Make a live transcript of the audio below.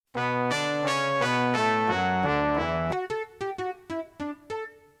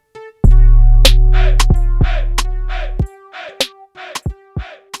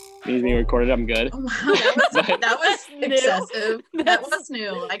recorded. I'm good. Oh, wow, that was excessive. New. That was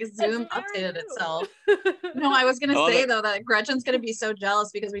new. Like Zoom updated itself. No, I was gonna say though that Gretchen's gonna be so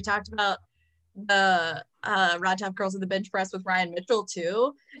jealous because we talked about the Rod Top Girls in the bench press with Ryan Mitchell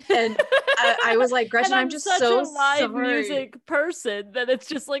too, and I was like, Gretchen, I'm just such so a live sorry. music person that it's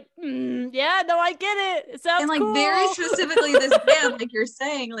just like, yeah, no, I get it. It sounds and like cool. very specifically, this band, like you're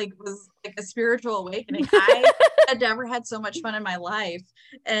saying, like was like a spiritual awakening. I had never had so much fun in my life,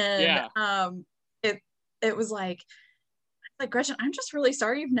 and it was like Gretchen, I'm just really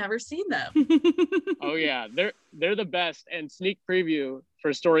sorry you've never seen them. Oh yeah, they're the best. And sneak preview for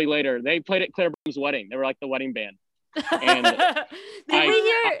a story later, they played at Claire Broom's wedding. They were like the wedding band. And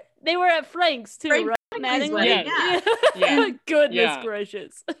they were at Frank's too, Frank right? Mattingly's wedding, yeah. Goodness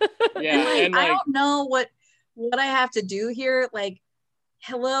gracious. Yeah, and I don't know what I have to do here. Like,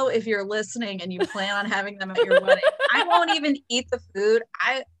 hello, if you're listening and you plan on having them at your wedding, I won't even eat the food.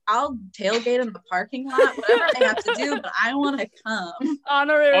 I'll tailgate in the parking lot, whatever I have to do, but I want to come.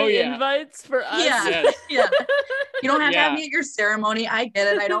 Honorary invites for us. Yeah. You don't have to have me at your ceremony. I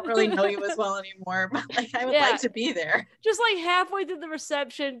get it. I don't really know you as well anymore, but like I would like to be there. Just like halfway through the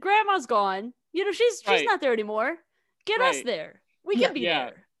reception, Grandma's gone. You know, she's not there anymore. Get us there. We can be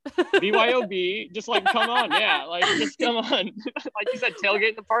there. BYOB, just like come on, like just come on. Like you said, tailgate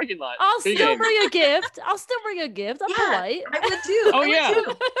in the parking lot. I'll still bring a gift. I'm polite. I would too. Oh I would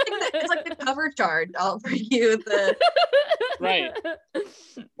too. It's like the cover charge. I'll bring you the right.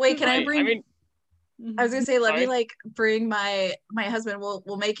 Wait, can I bring? I mean, I was gonna say, let me like bring my husband.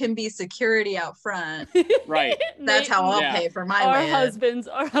 We'll make him be security out front. Right. That's how I'll pay for my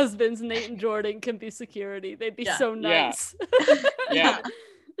our husbands, Nate and Jordan, can be security. They'd be so nice. Yeah.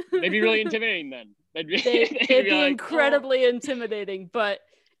 They'd be really intimidating then. They'd be like, incredibly intimidating. But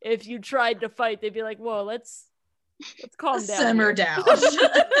if you tried to fight, they'd be like, "Whoa, let's calm down, simmer down."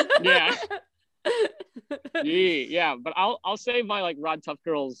 Yeah. But I'll save my like Rod Tough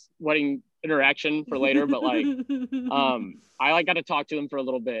Girls wedding interaction for later. But like, I like got to talk to them for a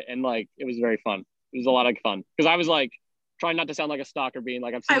little bit, and like it was very fun. It was a lot of fun because I was like trying not to sound like a stalker, being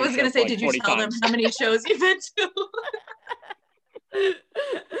like, I was gonna say, did you tell them how many shows you've been to?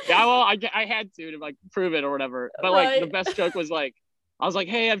 Yeah, well, I had to like prove it or whatever. But like the best joke was like, I was like,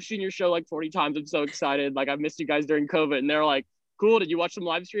 hey, I've seen your show like 40 times. I'm so excited. Like I missed you guys during COVID. And they're like, cool. Did you watch some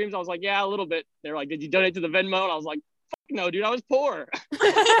live streams? I was like, yeah, a little bit. They're like, did you donate to the Venmo? And I was like, fuck no, dude, I was poor.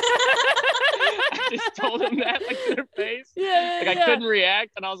 I just told them that like to their face. I couldn't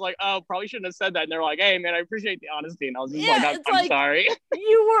react. And I was like, oh, probably shouldn't have said that. And they're like, hey man, I appreciate the honesty. And I was just like, I'm sorry.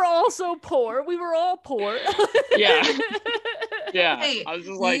 You were also poor. We were all poor. Yeah. Hey, I was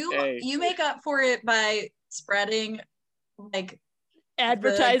just like, you make up for it by spreading like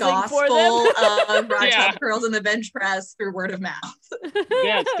advertising the for them of Rod Top Girls in the bench press through word of mouth.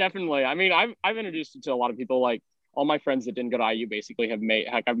 Yes, definitely. I mean, I've introduced it to a lot of people. Like all my friends that didn't go to IU basically have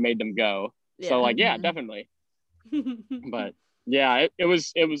I've made them go. So like, definitely. But yeah, it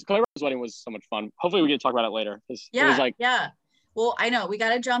was Claire Rose's wedding was so much fun. Hopefully we get to talk about it later. It was like, well, I know we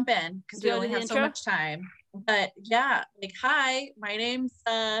got to jump in because we only have so much time. But like, hi, my name's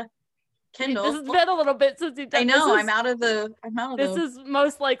Kendall. This has been a little bit since you've done. I know. I'm out of the. This is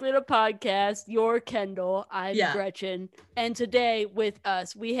Most Likely to Podcast. You're Kendall. I'm Gretchen. And today with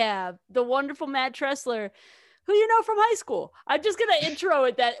us we have the wonderful Matt Tressler, who you know from high school. I'm just gonna intro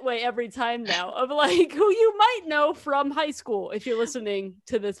it that way every time now, of like who you might know from high school. If you're listening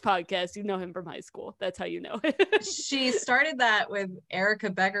to this podcast, you know him from high school. That's how you know. She started that with Erica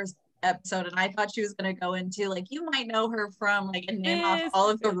Becker's episode, and I thought she was going to go into like, you might know her from like, and name off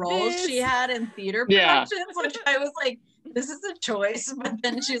all of the roles she had in theater productions, which I was like, this is a choice. But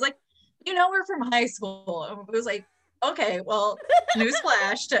then she's like, you know her from high school. And it was like, okay, well,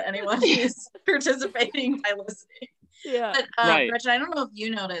 newsflash to anyone who's participating by listening. But Gretchen, I don't know if you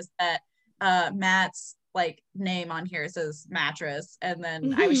noticed that Matt's like name on here says mattress, and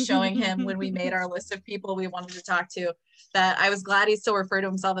then I was showing him when we made our list of people we wanted to talk to that I was glad he still referred to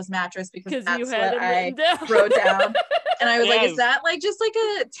himself as mattress because that's what I wrote down. And I was like, is that like just like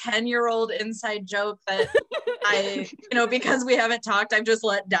a 10-year-old inside joke that I, because we haven't talked, I've just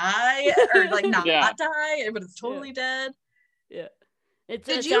let die or like not die, but it's totally dead. Yeah.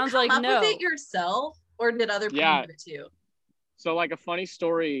 Did you come up with it yourself, or did other people give it to you? So like a funny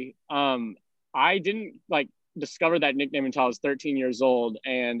story, I didn't like discover that nickname until I was 13 years old,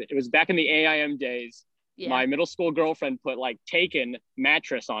 and it was back in the AIM days. My middle school girlfriend put like Taken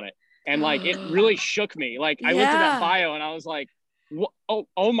mattress on it, and like it really shook me. Like I looked at that bio and I was like,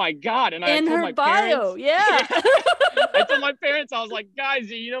 oh my god. And I told my parents, I I told my parents, I was like, guys,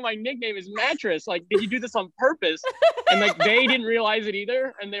 you know, my nickname is Mattress. Like, did you do this on purpose? And like, they didn't realize it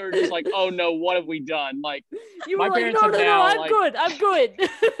either. And they were just like, oh no, what have we done? Like, you my were like, parents no, have no, now, no, I'm good.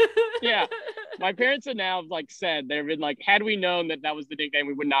 Yeah. My parents have now like said, they've been like, had we known that was the nickname,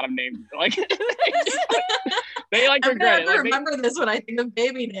 we would not have named it. Like, they like regret it. I remember this when I think of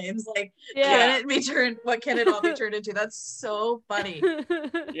baby names. Like, what can it all be turned into? That's so funny.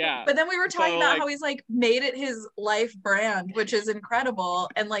 Yeah. But then we were talking about how he's like made it his life brand, which is incredible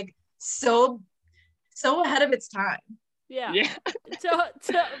and like so ahead of its time. Yeah.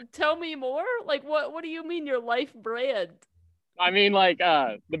 Tell me more. Like, what do you mean your life brand? I mean, like,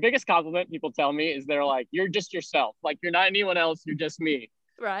 the biggest compliment people tell me is they're like, you're just yourself. Like, you're not anyone else. You're just me.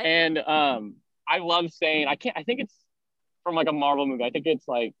 Right. And I love saying, I think it's from like a Marvel movie. I think it's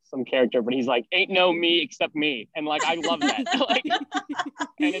like some character, but he's like, ain't no me except me. And like, I love that. Like, and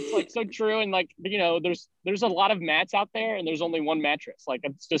it's like so true. And like, you know, there's a lot of mats out there and there's only one mattress. Like,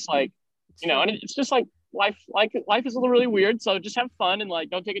 it's just like, you know, and it's just like life is a little really weird. So just have fun and like,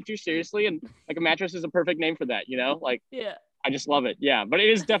 don't take it too seriously. And like a mattress is a perfect name for that, you know, like, yeah. I just love it. Yeah. But it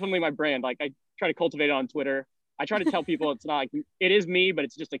is definitely my brand. Like I try to cultivate it on Twitter. I try to tell people it's not like, it is me, but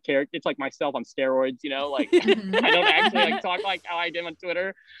it's just a character. It's like myself on steroids, you know, like I don't actually like talk like how I did on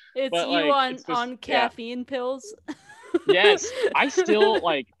Twitter. It's but, you like, on caffeine pills. Yes. I still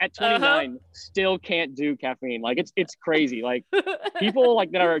like at 29 still can't do caffeine. Like it's crazy. Like people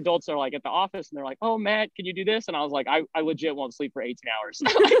like that are adults are like at the office and they're like, oh Matt, can you do this? And I was like, I legit won't sleep for 18 hours.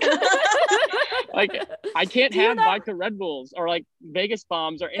 Like I can't have vodka Red Bulls or like Vegas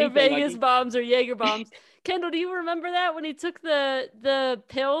bombs or anything. Vegas bombs or Jaeger bombs. Kendall, do you remember that when he took the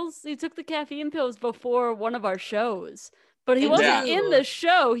pills? He took the caffeine pills before one of our shows. But he wasn't in the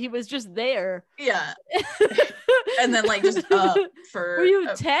show. He was just there. Yeah. And then like just for were you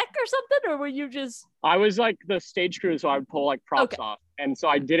tech or something, or were you just I was like the stage crew, so I would pull like props off. And so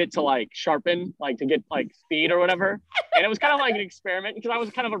I did it to like sharpen, like to get like speed or whatever. And it was kind of like an experiment because I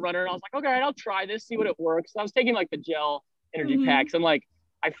was kind of a runner and I was like, okay, I'll try this, see what it works. And I was taking like the gel energy packs and like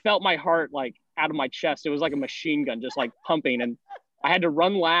I felt my heart like out of my chest. It was like a machine gun just like pumping, and I had to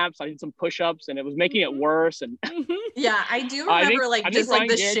run laps. I did some push-ups and it was making it worse. And yeah, I do remember just like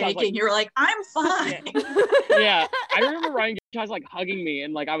the shaking. Like, you were like, I'm fine. Yeah. I remember Ryan Gage was like hugging me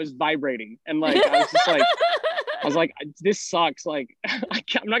and like I was vibrating and like I was just like, I was like, this sucks. Like I'm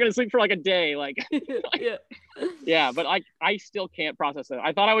not gonna sleep for like a day. Like, yeah, but I still can't process it.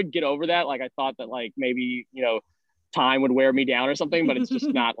 I thought I would get over that. Like I thought that like maybe, you know, time would wear me down or something, but it's just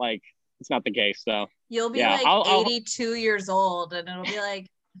not like, it's not the case. So you'll be like 82 years old and it'll be like,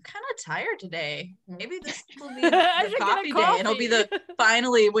 I'm kind of tired today. Maybe this will be the coffee day. It'll be the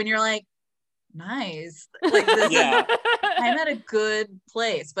finally when you're like, nice. Like this I'm at a good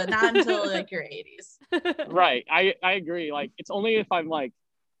place, but not until like your 80s. Right. I agree. Like it's only if I'm like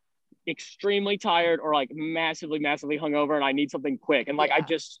extremely tired or like massively hungover and I need something quick and like I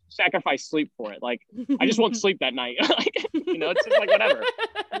just sacrifice sleep for it. Like I just won't sleep that night. Like, you know, it's just like whatever.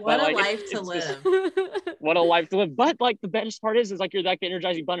 What a life to live. What a life to live. But like the best part is like you're like the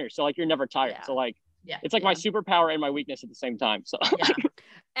energizing bunny, so like you're never tired. So like it's like my superpower and my weakness at the same time. So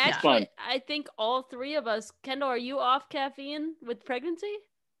actually I think all three of us, Kendall, are you off caffeine with pregnancy?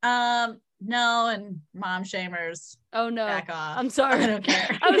 No, and mom shamers. Oh no, back off. I'm sorry. I don't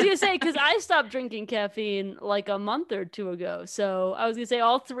care. I was gonna say because I stopped drinking caffeine like a month or two ago. So I was gonna say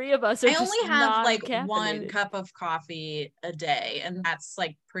all three of us are. I only have like one cup of coffee a day, and that's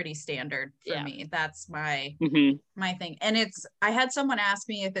like pretty standard for me. That's my my thing. And I had someone ask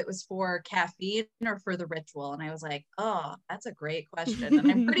me if it was for caffeine or for the ritual, and I was like, oh, that's a great question.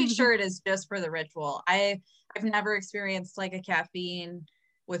 And I'm pretty sure it is just for the ritual. I've never experienced like a caffeine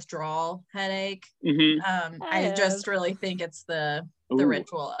withdrawal headache. I just really think it's the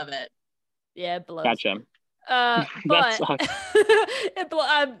ritual of it. Yeah, it blows. Gotcha. But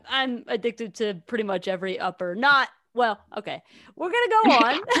I'm addicted to pretty much every upper. Not well. Okay, we're gonna go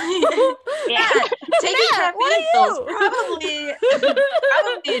on. Taking caffeine pills probably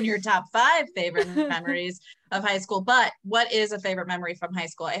in your top 5 favorite memories of high school. But what is a favorite memory from high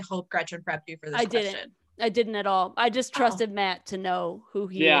school? I hope Gretchen prepped you for this question. I didn't at all. I just trusted Matt to know who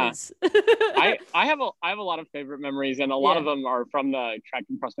he is. I have a lot of favorite memories, and a lot of them are from the track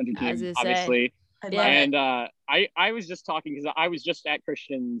and cross country team, obviously. And I was just talking because I was just at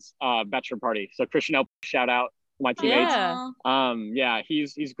Christian's bachelor party. So Christian L, shout out to my teammates.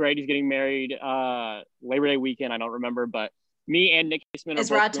 He's great. He's getting married Labor Day weekend. I don't remember, but me and Nick Eastman are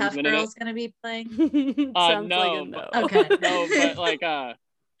both Rod Tough Girls going to be playing? No. Okay. No, but like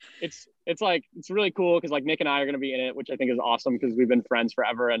it's really cool because like Nick and I are going to be in it, which I think is awesome because we've been friends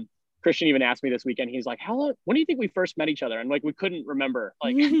forever. And Christian even asked me this weekend, he's like, when do you think we first met each other? And like, we couldn't remember.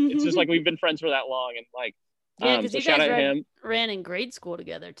 Like, it's just like, we've been friends for that long. And like, yeah, because you guys ran in grade school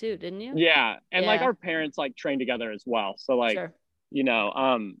together too, didn't you? Yeah. And like our parents like trained together as well. So like, you know,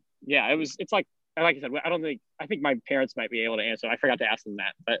 yeah, it's like I said, I think my parents might be able to answer. I forgot to ask them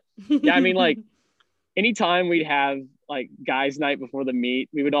that, but yeah, I mean, like anytime we'd have like guys' night before the meet,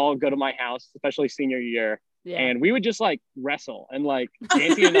 we would all go to my house, especially senior year. Yeah. And we would just like wrestle and like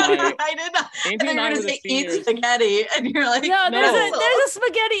Auntie and I. I did not. Auntie and I were the seniors. Eat spaghetti, and you're like, no, there's a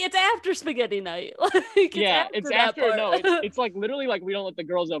spaghetti. It's after spaghetti night. Like, it's after. No, it's like literally like we don't let the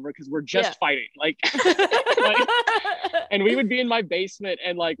girls over because we're just fighting. Like, and we would be in my basement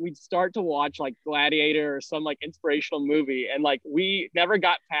and like we'd start to watch like Gladiator or some like inspirational movie, and like we never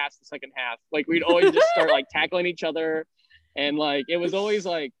got past the second half. Like we'd always just start like tackling each other, and like it was always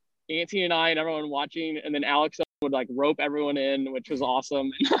like Auntie and I and everyone watching, and then Alex would like rope everyone in, which was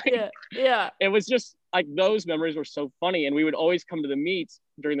awesome. And, like, it was just like those memories were so funny, and we would always come to the meets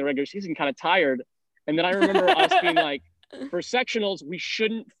during the regular season kind of tired, and then I remember us being like, for sectionals we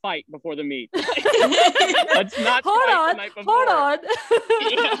shouldn't fight before the meet. Let's not fight the night before. Hold on.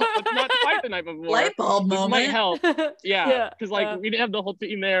 Let's not fight the night before. Light bulb moment. Might help. Because like we didn't have the whole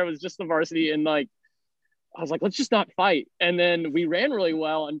team there, it was just the varsity, and like I was like, let's just not fight. And then we ran really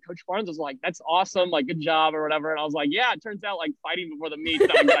well. And Coach Barnes was like, that's awesome. Like, good job or whatever. And I was like, yeah, it turns out like fighting before the meet's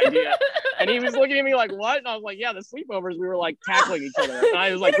not a good idea. And he was looking at me like, what? And I was like, yeah, the sleepovers, we were like tackling each other. And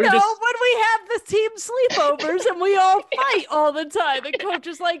I was like, when we have the team sleepovers and we all fight all the time, the coach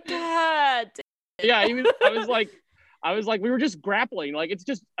is like, God. Yeah, I was like, we were just grappling. Like, it's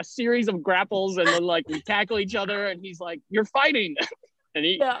just a series of grapples. And then like we tackle each other. And he's like, you're fighting. And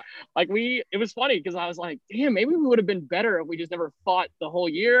it was funny because I was like, damn, maybe we would have been better if we just never fought the whole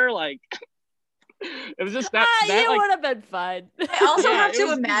year. Like, it was just that you like, would have been fine. I also have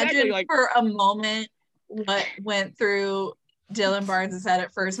to imagine for a moment what went through Dylan Barnes' head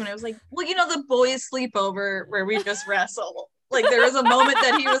at first when it was like, well, you know, the boys sleepover where we just wrestle. Like, there was a moment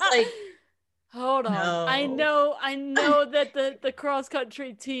that he was like, hold on. No. I know that the cross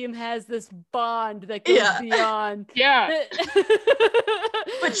country team has this bond that goes beyond. Yeah.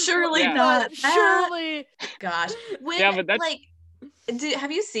 But surely not. Surely. Gosh. But that's like,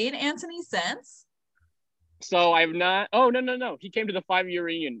 have you seen Anthony since? So I've not. Oh, no. He came to the 5-year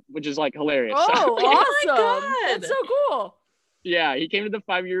reunion, which is like hilarious. Oh, awesome. Oh my God. That's so cool. Yeah, he came to the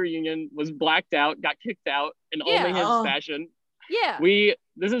 5-year reunion, was blacked out, got kicked out in only his fashion. Yeah.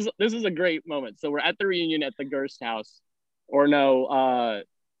 This is a great moment. So we're at the reunion at the Gerst house, or the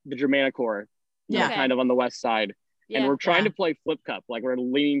Germanicore, kind of on the west side. Yeah. And we're trying to play flip cup. Like we're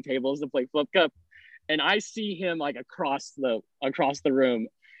leaning tables to play flip cup. And I see him like across the room,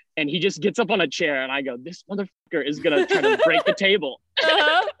 and he just gets up on a chair, and I go, this motherfucker is gonna try to break the table.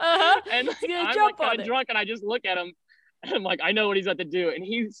 And I'm like kind of drunk, and I just look at him. And I'm like, I know what he's about to do. And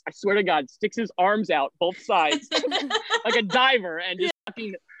I swear to God, sticks his arms out both sides like a diver and just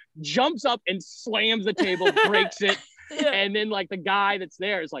fucking jumps up and slams the table, breaks it. Yeah. And then like the guy that's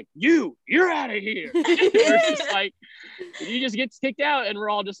there is like, you're out of here. We're just like, he just gets kicked out, and we're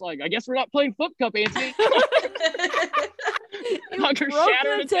all just like, I guess we're not playing flip cup, Anthony. Fucker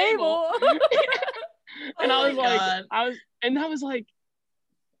shattered the table. And I was like,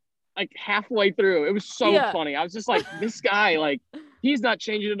 halfway through, it was so funny. I was just like, this guy, like, he's not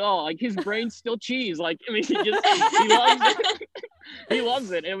changing at all. Like, his brain's still cheese. Like, I mean, he loves it. He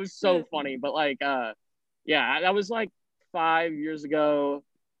loves it. It was so funny. But like, that was like 5 years ago.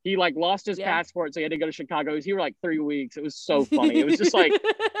 He like lost his passport, so he had to go to Chicago. He was here like 3 weeks. It was so funny. It was just like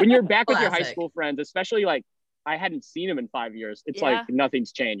when you're back with your high school friends, especially like I hadn't seen him in 5 years. It's like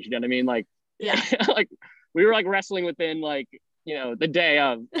nothing's changed. You know what I mean? Like, like we were like wrestling within like, you know, the day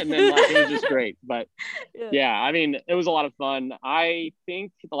of, and then like it was just great. But I mean, it was a lot of fun. I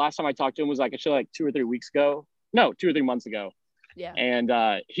think the last time I talked to him was like actually like 2 or 3 weeks ago. No, 2 or 3 months ago. Yeah.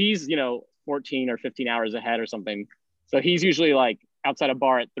 And he's, you know, 14 or 15 hours ahead or something. So he's usually like outside a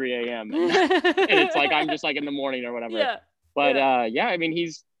bar at 3 a.m. and it's like I'm just like in the morning or whatever. Yeah. But I mean,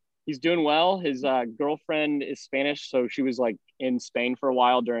 he's doing well. His girlfriend is Spanish, so she was like in Spain for a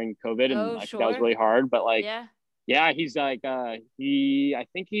while during COVID, and I think that was really hard. But like, he's like I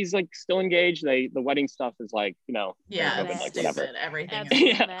think he's like still engaged. The wedding stuff is like, you know, COVID, like whatever. Everything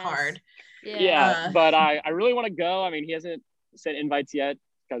is hard. But I really want to go. I mean, he hasn't sent invites yet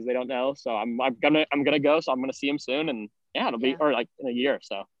because they don't know. So I'm gonna go. So I'm gonna see him soon, and it'll be or like in a year.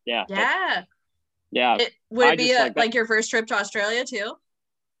 So yeah. Would it be like your first trip to Australia too?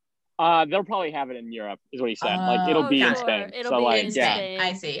 They'll probably have it in Europe, is what he said. Like it'll be in Spain. It'll be in Spain.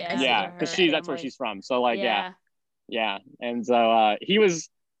 I see. Yeah, because that's where she's from. So like yeah. And so he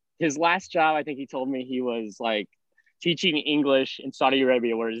his last job, I think he told me he was like teaching English in Saudi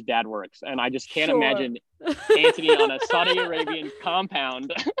Arabia where his dad works. And I just can't imagine Anthony on a Saudi Arabian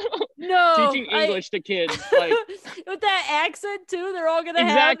compound teaching English to kids. Like with that accent too, they're all gonna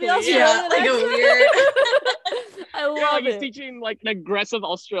have the Australian like a weird. I love it. He's teaching like an aggressive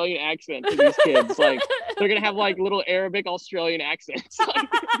Australian accent to these kids. Like they're gonna have like little Arabic Australian accents. Like,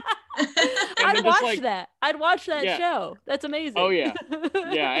 I'd watch that show. That's amazing. Oh yeah.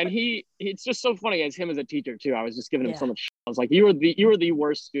 And it's just so funny as him as a teacher too. I was just giving him so much shit. I was like, you were the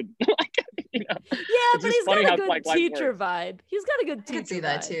worst student. Like, Yeah, but he's got a good teacher vibe. He's got a good teacher. I can see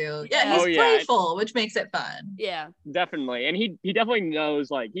that too. Yeah, he's playful, which makes it fun. Yeah. Definitely. And he definitely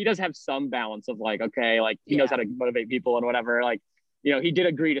knows, like, he does have some balance of like, okay, like he knows how to motivate people and whatever. Like, you know, he did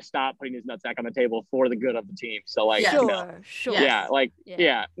agree to stop putting his nutsack on the table for the good of the team. So like, sure. Yeah, like,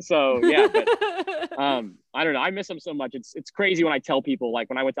 So but I don't know. I miss him so much. It's crazy when I tell people, like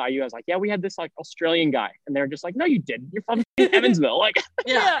when I went to IU, I was like, yeah, we had this like Australian guy, and they're just like, no, you didn't. You're from Evansville. Like,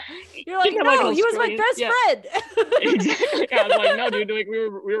 you're like, no, he was my best friend. Exactly. I was like, no, dude, like we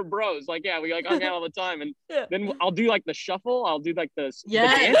were bros. Like, yeah, we like hung out all the time, and then I'll do like the shuffle. I'll do like the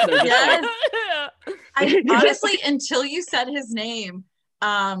dance. Like, I honestly, until you said his name,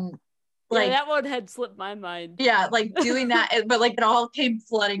 like that one had slipped my mind. Yeah, like doing that, but like it all came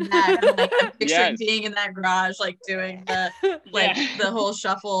flooding back. I'm like, I'm picturing being in that garage, like doing the the whole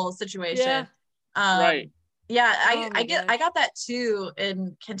shuffle situation. Right. Yeah, I got that too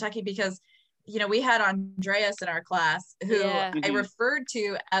in Kentucky because, you know, we had Andreas in our class who I referred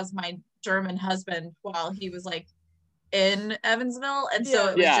to as my German husband while he was like in Evansville, and so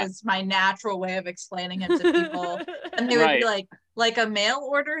it was just my natural way of explaining him to people, and they would be like a mail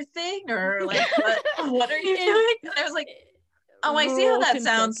order thing, or like what are you doing? And I was like, oh, I see how that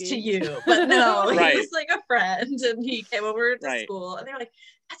sounds to you, but no, he's like a friend, and he came over to school, and they're like,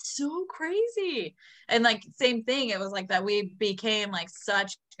 that's so crazy. And like same thing, it was like that we became like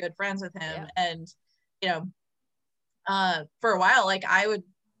such good friends with him, and you know, for a while, like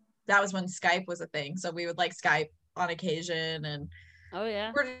that was when Skype was a thing, so we would like Skype on occasion, and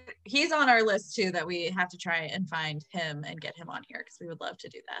he's on our list too, that we have to try and find him and get him on here because we would love to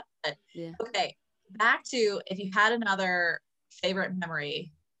do that. But okay, back to if you had another favorite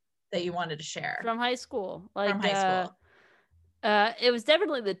memory that you wanted to share from high school. Like from high school. It was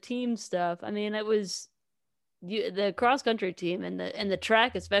definitely the team stuff. I mean, it was the cross country team and the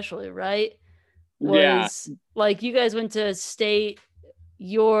track especially, right? Was like you guys went to state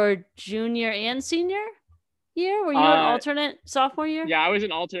your junior and senior year? Were you an alternate sophomore year? Yeah, I was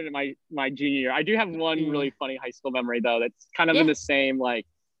an alternate my junior year. I do have one really funny high school memory though that's kind of in the same like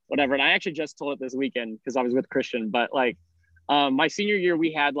whatever. And I actually just told it this weekend because I was with Christian. But like my senior year,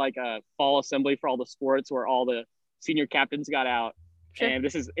 we had like a fall assembly for all the sports where all the senior captains got out. Sure. And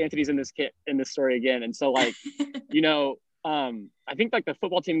this is Anthony's in this story again. And so like, you know, I think like the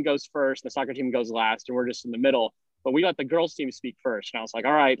football team goes first, the soccer team goes last, and we're just in the middle. But we let the girls team speak first. And I was like,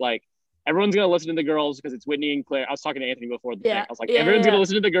 all right, like everyone's going to listen to the girls because it's Whitney and Claire. I was talking to Anthony before the thing. I was like, everyone's going to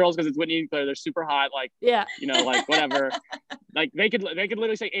listen to the girls because it's Whitney and Claire. They're super hot. Like, you know, like whatever. Like they could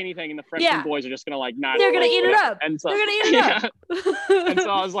literally say anything, and the freshmen boys are just going to like not. They're going to eat it up. And so, they're going to eat it up. And so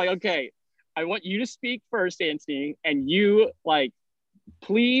I was like, okay, I want you to speak first, Anthony, and you like,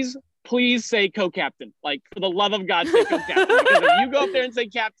 please say co-captain. Like, for the love of God, say co-captain. Because if you go up there and say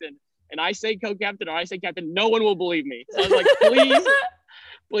captain, and I say co-captain or I say captain, no one will believe me. So I was like,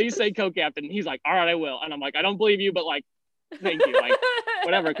 please say co-captain. He's like, all right, I will. And I'm like, I don't believe you, but like, thank you. Like,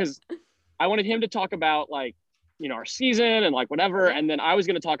 whatever. Because I wanted him to talk about like, you know, our season and like whatever. And then I was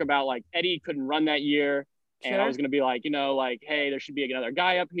going to talk about like Eddie couldn't run that year. And I was going to be like, you know, like, hey, there should be another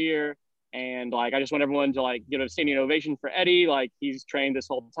guy up here. And like, I just want everyone to like give a standing ovation for Eddie. Like, he's trained this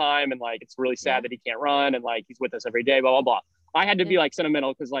whole time, and like, it's really sad that he can't run, and like, he's with us every day, blah, blah, blah. I had to be like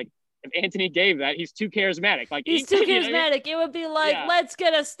sentimental because like, if Anthony gave that, he's too charismatic. Like, he's too charismatic. It would be like, let's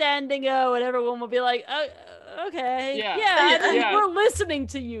get a standing O, and everyone will be like, okay, we're listening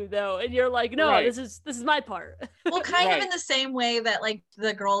to you though, and you're like, no, this is my part. Well, kind of in the same way that like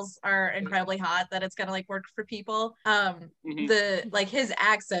the girls are incredibly hot, that it's gonna like work for people. The like his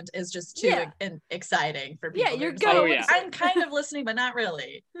accent is just too exciting for people. Yeah, you're good. Like, I'm kind of listening, but not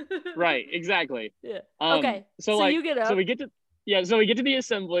really. Right, exactly. Yeah. Okay. So like, you get up. So we get to the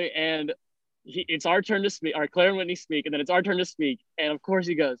assembly, and it's our turn to speak. Our Claire and Whitney speak, and then it's our turn to speak. And of course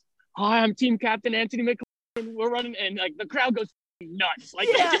he goes, "Hi, I'm team captain Anthony McLean. We're running," and like the crowd goes nuts. Like,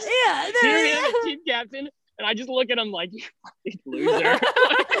 here he is, team captain. And I just look at him like, you fucking loser.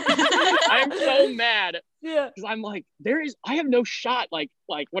 I'm so mad. Yeah. Because I'm like, I have no shot. Like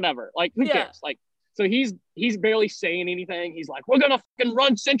whatever. Like, who cares? Like, So he's barely saying anything. He's like, we're gonna fucking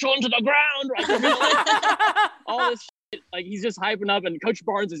run Central into the ground, right? All this shit. Like he's just hyping up, and Coach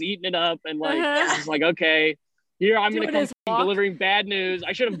Barnes is eating it up, and like he's like, okay, here I'm gonna come delivering bad news.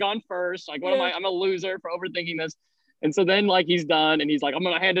 I should have gone first. Like, what am I? I'm a loser for overthinking this. And so then like he's done, and he's like, I'm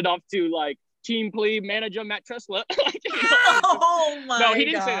gonna hand it off to like team plebe manager Matt Tressler. Oh my god! No, he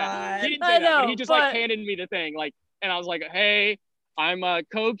didn't say that. He didn't say that. But he just like handed me the thing, like, and I was like, hey, I'm a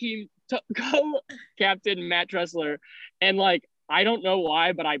co-captain Matt Tressler, and like I don't know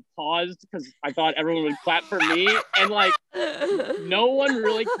why, but I paused because I thought everyone would clap for me, and like no one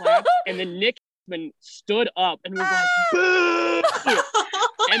really clapped, and then Nick stood up and was like, boo!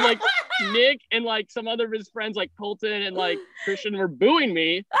 And like Nick and like some other of his friends like Colton and like Christian were booing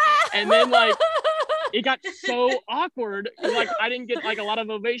me, and then like it got so awkward because like I didn't get like a lot of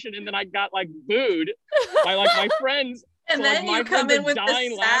ovation, and then I got like booed by like my friends. And so, then like, you come in with the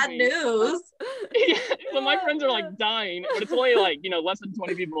sad laughing. News. Yeah, so my friends are like dying, but it's only like, less than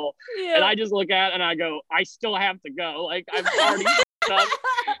 20 people. Yeah. And I just look at it and I go, I still have to go. Like I've already up.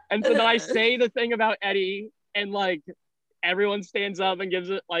 And so then I say the thing about Eddie, and like everyone stands up and gives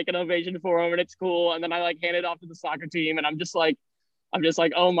it like an ovation for him, and it's cool. And then I like hand it off to the soccer team, and I'm just like,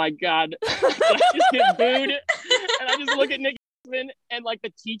 oh my God. I just get booed. And I just look at Nick, and like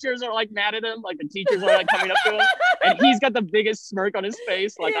the teachers are like mad at him, like the teachers are like coming up to him, and he's got the biggest smirk on his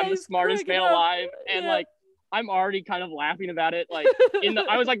face, like I'm the smartest man alive, and like I'm already kind of laughing about it, like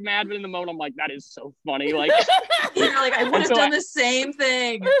I was like mad, but in the moment I'm like, that is so funny, like you're like, I would have done the same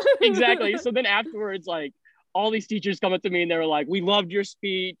thing. Exactly. So then afterwards, like all these teachers come up to me and they were like, we loved your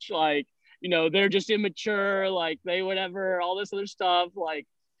speech, like they're just immature, like they whatever, all this other stuff, like,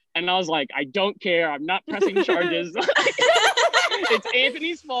 and I was like, I don't care, I'm not pressing charges. It's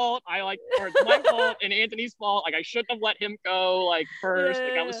Anthony's fault. Or it's my fault and Anthony's fault. Like I shouldn't have let him go like first.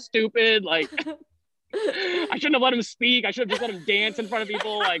 Like I was stupid. Like I shouldn't have let him speak. I should have just let him dance in front of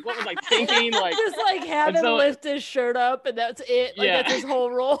people. Like what was I thinking? Like just like have him lift his shirt up, and that's it. Like that's his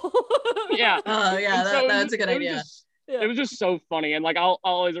whole role. Yeah. Oh yeah, that's a good idea. It was just so funny, and like I'll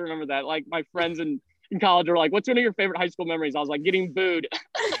always remember that. Like my friends in college were like, "What's one of your favorite high school memories?" I was like, getting booed.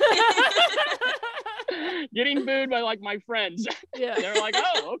 Getting booed by like my friends. Yeah. They're like,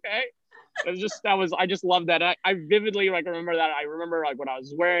 oh, okay. It was just I just love that. I vividly like remember that. I remember like what I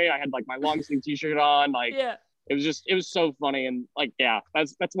was wearing. I had like my long sleeve t-shirt on. Like it was so funny, and like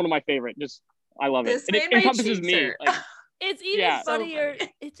that's one of my favorite. Just I love it. It encompasses me. Like, it's even funnier. So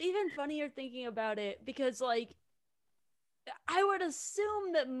it's even funnier thinking about it because like I would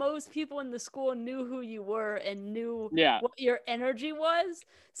assume that most people in the school knew who you were and knew what your energy was.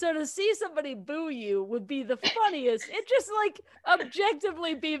 So to see somebody boo you would be the funniest. It just like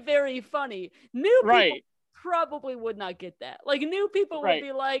objectively be very funny. New people probably would not get that. Like new people would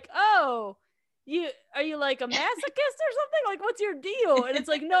be like, oh, are you like a masochist or something? Like what's your deal? And it's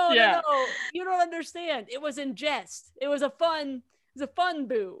like, no, you don't understand. It was in jest. It was a fun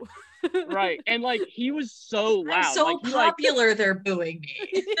boo. Right. And like he was so loud. I'm so like, popular, they're booing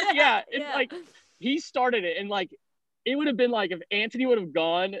me. Like he started it, and like it would have been like if Anthony would have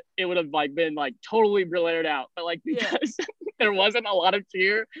gone, it would have like been like totally blared out. But like because there wasn't a lot of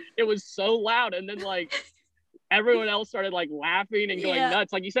cheer, it was so loud, and then like everyone else started like laughing and going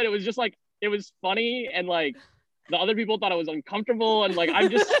nuts. Like you said, it was just like it was funny, and like the other people thought it was uncomfortable, and like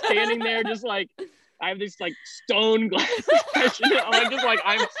I'm just standing there just like I have this like stone glass expression. I'm just like,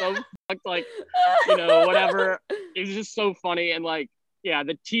 I'm so fucked, like, whatever. It was just so funny. And like,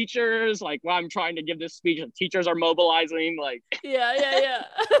 the teachers, like while I'm trying to give this speech, the teachers are mobilizing, like.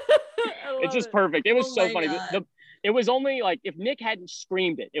 It's just perfect. It was so funny. It was only like, if Nick hadn't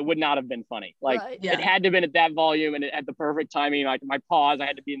screamed it, it would not have been funny. Like it had to have been at that volume and at the perfect timing. Like my pause, I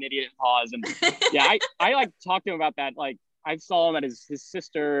had to be an idiot and pause. And I like talked to him about that. Like I saw him at his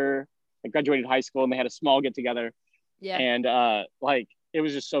sister, I graduated high school, and they had a small get together. Yeah. And like it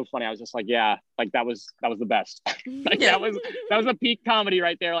was just so funny. I was just like, like that was the best. Like that was a peak comedy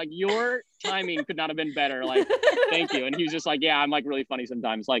right there. Like your timing could not have been better. Like thank you. And he was just like, I'm like really funny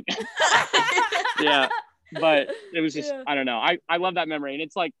sometimes. Like but it was just I don't know. I love that memory, and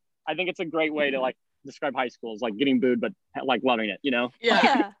it's like I think it's a great way to like describe high school is like getting booed but like loving it,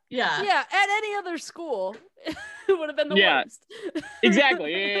 Yeah. At any other school it would have been the worst.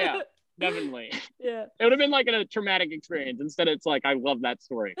 Exactly. Yeah. Definitely. Yeah. It would have been like a traumatic experience. Instead, it's like I love that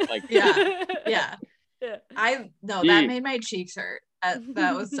story. Like that made my cheeks hurt.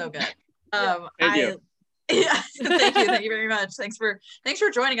 That was so good. Thank you. Yeah, thank you very much. Thanks for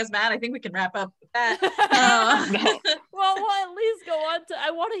joining us, Matt. I think we can wrap up with that. No. Well, we'll at least go on to.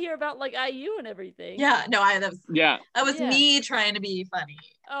 I want to hear about like IU and everything. Yeah, no, that was Yeah. me trying to be funny.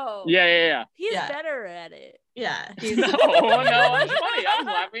 Oh. Yeah. He's better at it. Yeah. No, I'm funny. I was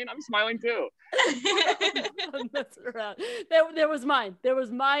laughing. I'm smiling too. I'm messing around. There was mine. There was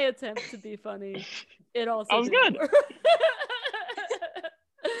my attempt to be funny. It also was didn't good. work.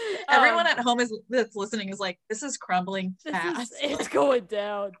 Everyone at home that's listening is like, this is crumbling fast. It's going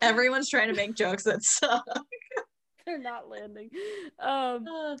down. Everyone's trying to make jokes that suck. They're not landing.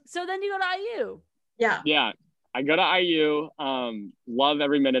 So then you go to IU. Yeah. Yeah. I go to IU. Love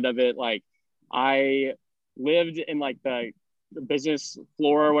every minute of it. Like, I lived in like the business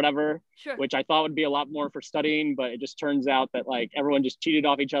floor or whatever, Sure. which I thought would be a lot more for studying, but it just turns out that like everyone just cheated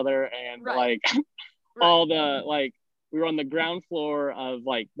off each other, and like all the like we were on the ground floor of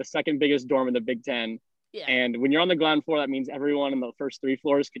like the second biggest dorm in the Big Ten. Yeah. And when you're on the ground floor, that means everyone in the first 3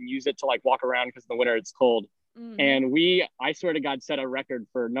 floors can use it to like walk around because in the winter it's cold. Mm-hmm. And I swear to God, set a record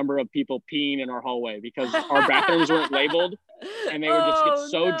for number of people peeing in our hallway because our bathrooms weren't labeled, and they would just get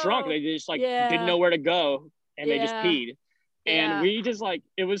so drunk. They just like didn't know where to go, and they just peed. And we just like,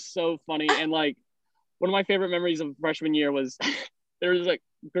 it was so funny. And like, one of my favorite memories of freshman year was there was like,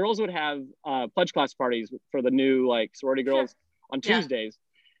 girls would have pledge class parties for the new like sorority girls on Tuesdays.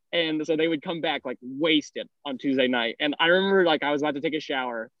 And so they would come back like wasted on Tuesday night. And I remember like I was about to take a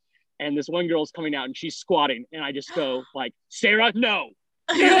shower, and this one girl's coming out and she's squatting, and I just go like, Sarah, no.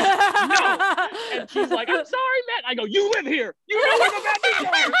 No. And she's like, I'm sorry, Matt. I go, you live here. You know where the bathrooms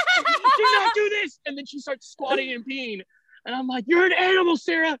are. Do not do this. And then she starts squatting and peeing. And I'm like, you're an animal,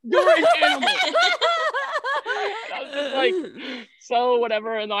 Sarah. You're an animal. I was just like, so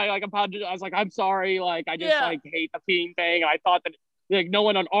whatever. And I like apologized. I was like, I'm sorry. Like, I just like hate the peeing thing. And I thought that like no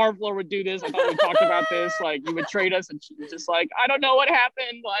one on our floor would do this. I thought we talked about this. Like, you betrayed us. And she was just like, I don't know what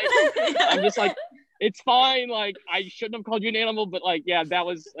happened. Like, I'm just like, it's fine. Like, I shouldn't have called you an animal. But like, yeah, that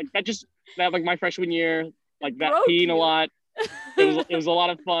was like, that like my freshman year, like that peeing a lot. It was a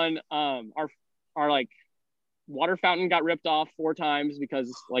lot of fun. Our like water fountain got ripped off 4 times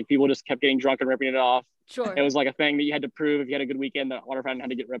because like people just kept getting drunk and ripping it off. Sure. It was like a thing that you had to prove if you had a good weekend, that water fountain had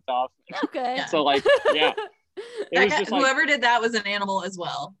to get ripped off. Okay. So like, yeah. It was just like, whoever did that was an animal as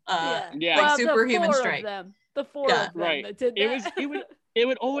well. Like well, superhuman strike. The 4 of them right. that did that. It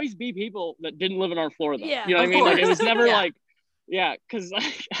would always be people that didn't live on our floor though. Yeah, you know what I mean? Course. Like, it was never like, because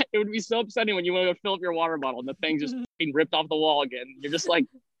like, it would be so upsetting when you want to go fill up your water bottle and the thing's just being ripped off the wall again. You're just like,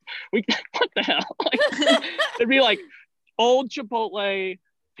 what the hell? Like, it'd be like old Chipotle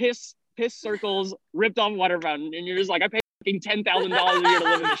piss circles ripped off water fountain, and you're just like, I paid $10,000 a year to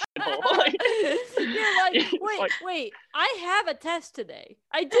live in this shithole. Like, you're like, wait, I have a test today.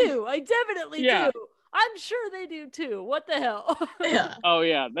 I do. I definitely do. I'm sure they do too. What the hell? Yeah. Oh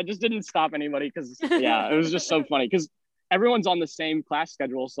yeah, that just didn't stop anybody because it was just so funny because everyone's on the same class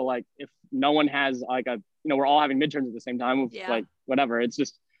schedule. So like, if no one has like we're all having midterms at the same time, like whatever. It's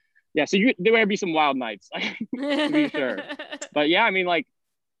just so there would be some wild nights, to be sure. But yeah, I mean, like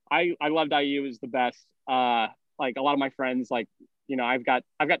I loved IU. It was the best. Like a lot of my friends, like, I've got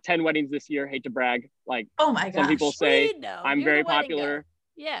 10 weddings this year. Hate to brag. Like, oh my gosh. Some people say I'm very popular.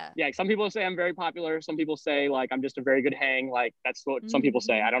 Yeah. Some people say I'm very popular. Some people say like I'm just a very good hang. Like that's what some people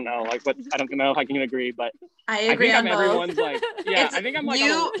say. I don't know. Like, but I don't know if I can agree. But I agree. I think everyone's like, I think I'm like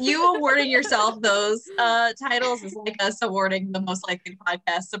you awarding yourself those titles is like us awarding the most likely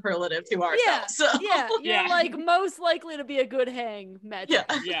podcast superlative to ourselves. You're like most likely to be a good hang, Matt. Yeah,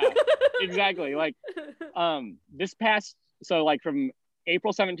 exactly. Like, this past like from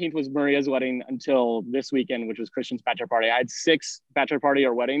April 17th was Maria's wedding until this weekend, which was Christian's bachelor party. I had 6 bachelor party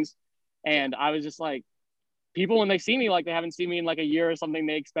or weddings. And I was just like, people, when they see me, like they haven't seen me in like a year or something,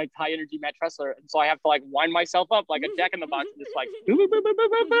 they expect high energy Matt Tressler. And so I have to like wind myself up like a Jack in the Box and just like, boop, boop, boop, boop,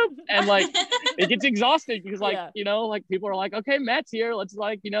 boop, boop. And like, it gets exhausting because like, like people are like, okay, Matt's here. Let's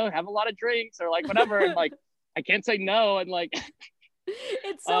like, have a lot of drinks or like whatever. And like, I can't say no. And like,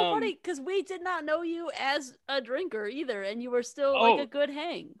 it's so funny because we did not know you as a drinker either, and you were still like a good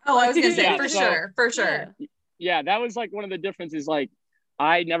hang. I was gonna say for sure. Yeah, that was like one of the differences. Like,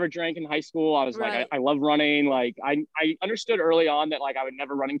 I never drank in high school. I was like, I love running. Like, I understood early on that like I would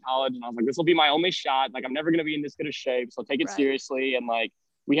never run in college, and I was like, this will be my only shot. Like, I'm never gonna be in this good of shape, so take it seriously. And like,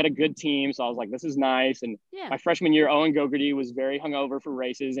 we had a good team, so I was like, this is nice. And my freshman year, Owen Gogarty was very hungover for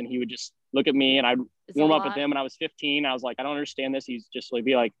races, and he would just look at me, and I'd warm up with him. And I was 15. I was like, I don't understand this. He's just like,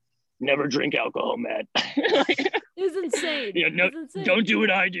 be like, never drink alcohol, Matt. It was insane. Don't do what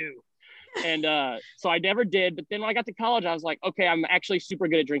I do. And so I never did. But then when I got to college, I was like, okay, I'm actually super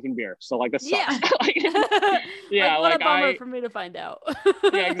good at drinking beer. So like this sucks. Yeah. What a bummer for me to find out.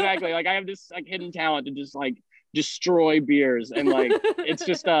 Yeah, exactly. Like I have this like hidden talent to just like destroy beers, and like it's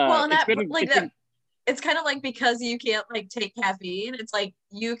just well, and it's kind of like because you can't like take caffeine, it's like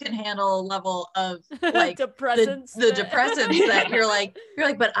you can handle a level of like depressants the depressants that you're like,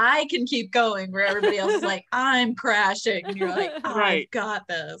 but I can keep going, where everybody else is like, I'm crashing, and you're like, I've got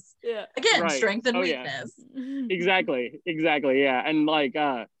this. Yeah. Again, strength and weakness. Yeah. Exactly. Yeah. And like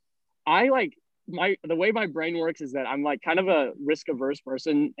I like the way my brain works is that I'm like kind of a risk averse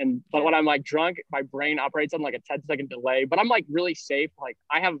person, but when I'm like drunk, my brain operates on like a 10-second delay, but I'm like really safe. Like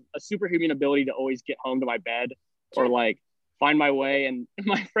I have a superhuman ability to always get home to my bed or like find my way. And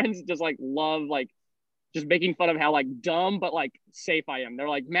my friends just like love like just making fun of how like dumb but like safe I am. They're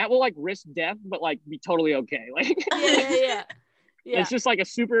like, Matt will like risk death but like be totally okay. Like yeah. It's just like a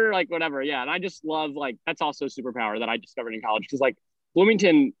super like whatever. Yeah. And I just love like that's also a superpower that I discovered in college, because like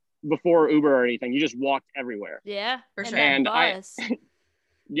Bloomington, before Uber or anything, you just walked everywhere. Yeah, for sure. And bus.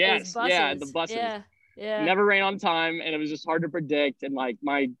 The buses. Yeah. Never ran on time, and it was just hard to predict. And like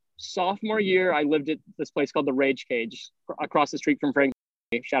my sophomore year, I lived at this place called the Rage Cage across the street from Frank.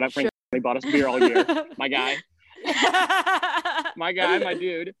 Shout out Frank. They bought us beer all year. My guy, my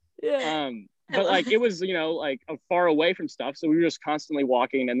dude. Yeah. But like it was, you know, like far away from stuff, so we were just constantly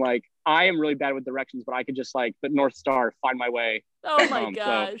walking. And like I am really bad with directions, but I could just like the North Star find my way. Oh my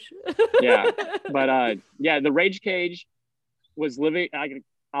gosh. So, yeah, but the Rage Cage was living.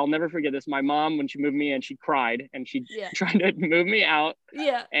 I'll never forget this. My mom, when she moved me in, she cried and she tried to move me out.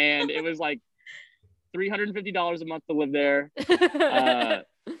 Yeah. And it was like $350 a month to live there.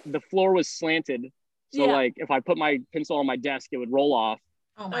 The floor was slanted, so like if I put my pencil on my desk, it would roll off.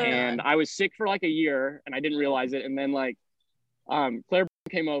 Oh my God. I was sick for like a year and I didn't realize it. And then like Claire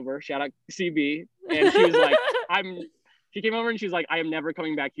came over, shout out CB, and she was like, she came over and she's like, I am never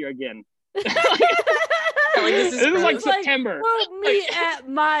coming back here again. This is like September. We'll meet at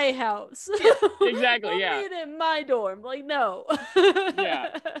my house. Exactly. We'll meet in my dorm. Like, no.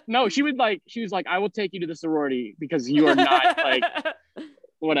 Yeah. No, she was like, I will take you to the sorority because you are not like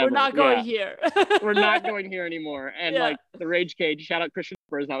whatever. We're not going here. We're not going here anymore. And like the Rage Cage, shout out Christian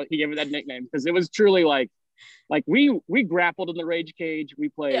Spurs, how he gave me that nickname, because it was truly like we grappled in the Rage Cage. We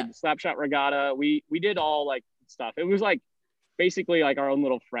played Slapshot Regatta. We did all like stuff. It was like basically like our own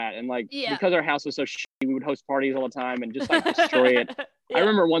little frat. And like because our house was so shitty, we would host parties all the time and just like destroy it. I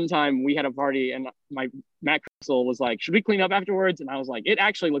remember one time we had a party and Matt Crystal was like, should we clean up afterwards? And I was like, it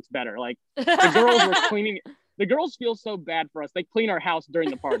actually looks better. Like the girls were cleaning. The girls feel so bad for us. They clean our house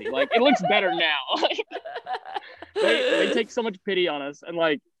during the party. Like it looks better now. Like, they take so much pity on us. And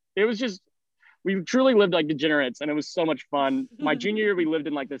like, it was just, we truly lived like degenerates, and it was so much fun. My junior year, we lived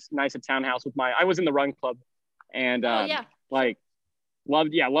in like this nice townhouse with I was in the run club, and like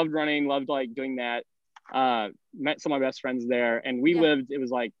loved running, loved like doing that. Met some of my best friends there, and we lived, it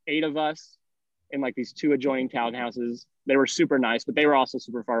was like 8 of us in like these 2 adjoining townhouses. They were super nice, but they were also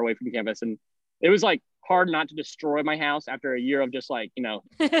super far away from campus. And it was like hard not to destroy my house after a year of just like, you know,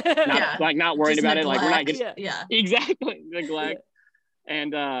 not worried about it. Like we're not getting exactly neglect.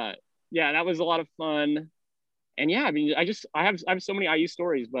 And that was a lot of fun. And I mean, I have so many IU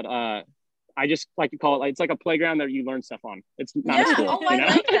stories, but I just like to call it like, it's like a playground that you learn stuff on. It's not a school. Oh, I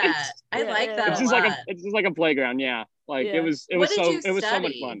like that. I like that. It's just like a playground. Yeah. Like it was so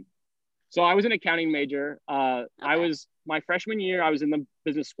much fun. So I was an accounting major. I was my freshman year, I was in the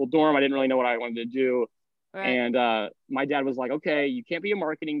business school dorm. I didn't really know what I wanted to do. Right. And my dad was like, okay, you can't be a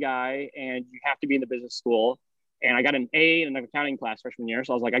marketing guy and you have to be in the business school. And I got an A in an accounting class freshman year.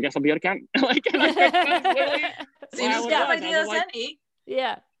 So I was like, I guess I'll be an accountant. Like, seems as good idea as any.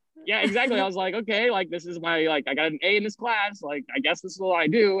 Yeah. Yeah, exactly. I was like, okay, like this is my, like, I got an A in this class. Like, I guess this is what I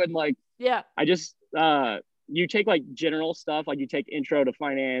do. And like, I just, you take like general stuff, like you take intro to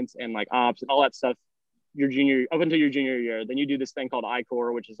finance and like ops and all that stuff up until your junior year. Then you do this thing called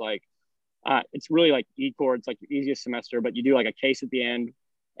I-Core, which is like, it's really like E-Core. It's like the easiest semester, but you do like a case at the end.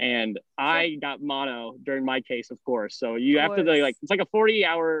 And I got mono during my case, of course. So you have to like, it's like a 2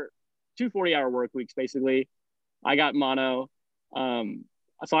 40-hour work weeks, basically. I got mono.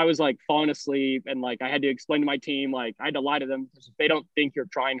 So I was like falling asleep, and like I had to explain to my team, like I had to lie to them because if they don't think you're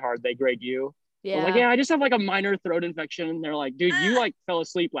trying hard, they grade you. Yeah. I was like, I just have like a minor throat infection. And they're like, dude, you like fell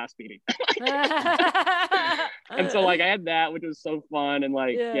asleep last meeting. And so like I had that, which was so fun. And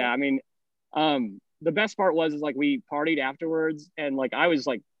like, I mean, the best part was like we partied afterwards, and like I was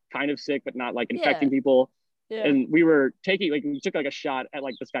like kind of sick, but not like infecting people. Yeah. And we were we took like a shot at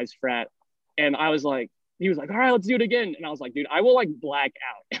like this guy's frat, and I was like, he was like, all right, let's do it again. And I was like, dude, I will like black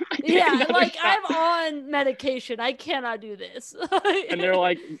out. Yeah, like I'm on medication. I cannot do this. And they're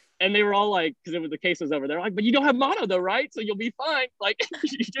like, and they were all like, because the case was over. They're like, but you don't have mono though, right? So you'll be fine. Like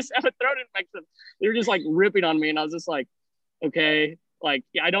you just have a throat infection. They were just like ripping on me, and I was just like, okay, like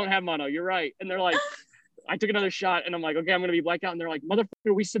yeah, I don't have mono. You're right. And they're like, I took another shot, and I'm like, okay, I'm gonna be blacked out. And they're like,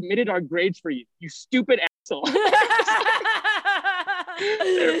 motherfucker, we submitted our grades for you, you stupid asshole.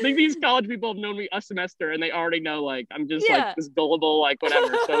 I think these college people have known me a semester, and they already know like I'm just like this gullible, like whatever.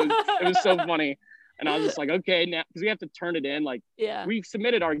 So it was so funny. And I was just like, okay, now because we have to turn it in. Like we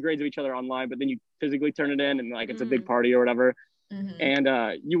submitted our grades of each other online, but then you physically turn it in, and like it's a big party or whatever. And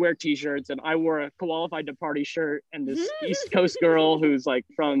you wear t-shirts, and I wore a qualified to party shirt, and this East Coast girl who's like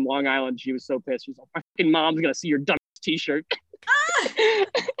from Long Island, she was so pissed. She's like, my fucking mom's gonna see your dumb t-shirt.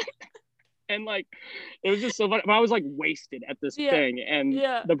 And like it was just so funny. But I was like wasted at this thing, and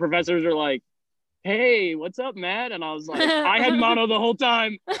the professors are like, hey, what's up, Matt? And I was like, I had mono the whole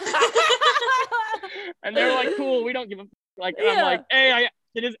time. And they're like, cool, we don't give a like. And I'm like, hey,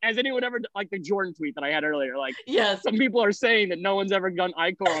 has anyone ever, like the Jordan tweet that I had earlier, like some people are saying that no one's ever done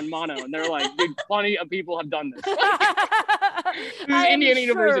ICOR on mono, and they're like, dude, plenty of people have done this. This is Indiana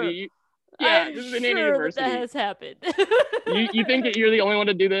University. This is Indiana University. That has happened. you think that you're the only one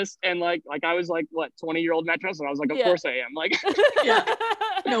to do this, and like I was like, what, 20-year-old Matt Tressler? I was like, of course I am. Like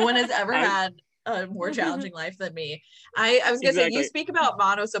no one has ever had a more challenging life than me. I was gonna say, you speak about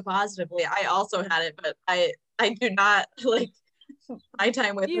mono so positively. I also had it, but I do not like my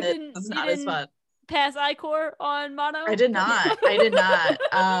time with it was not as fun. Pass ICOR on mono? I did not. I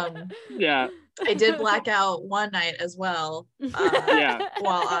did black out one night as well.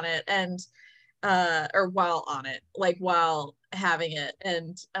 While on it, and or while on it, like while having it,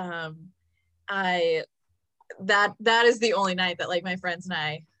 and that is the only night that like my friends and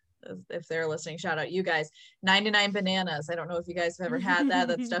I, if they're listening, shout out you guys, 99 bananas. I don't know if you guys have ever had that.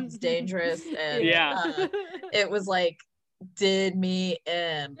 That stuff is dangerous, and it was like did me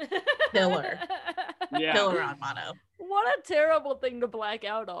in. Killer on mono. What a terrible thing to black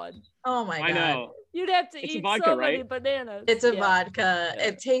out on. Oh my god. I know. You'd have to eat vodka, so many bananas. It's a vodka.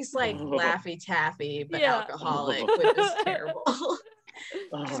 It tastes like Laffy Taffy, but alcoholic, which is terrible.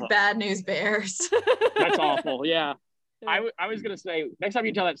 Bad news bears. That's awful. Yeah. I was gonna say, next time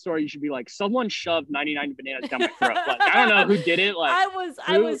you tell that story, you should be like, someone shoved 99 bananas down my throat. Like, I don't know who did it. Like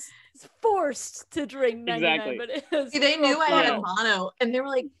I was forced to drink 99 bananas. See, they knew I had mono, and they were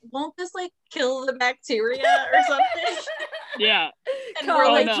like, won't this like kill the bacteria or something? Yeah. And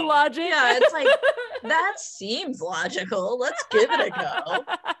college logic. Yeah, it's like that seems logical. Let's give it a go.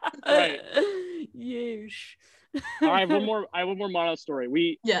 Right. Yeesh. I have one more mono story.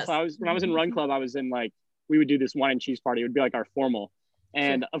 When I was in Run Club, I was in like, we would do this wine and cheese party. It would be like our formal.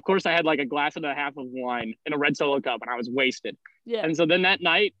 And of course I had like a glass and a half of wine in a red Solo cup, and I was wasted. Yeah. And so then that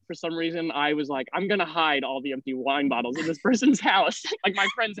night, for some reason, I was like, I'm going to hide all the empty wine bottles in this person's house, like my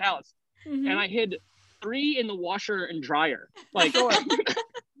friend's house. And I hid 3 in the washer and dryer. Like,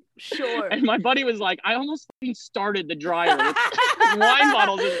 Sure. And my buddy was like, I almost started the dryer with wine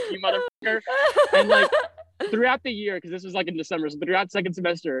bottles in it, you motherfucker. And like, throughout the year, because this was like in December, so throughout second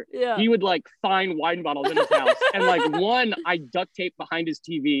semester, he would like find wine bottles in his house, and like one I duct taped behind his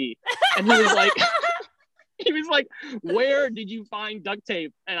TV, and he was like, where did you find duct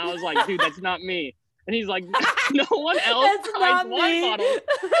tape? And I was like, dude, that's not me. And he's like, no one else finds wine bottles.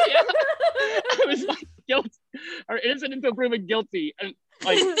 I was like, guilty, or innocent until proven guilty, and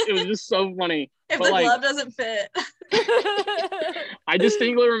like it was just so funny. If the glove doesn't fit. I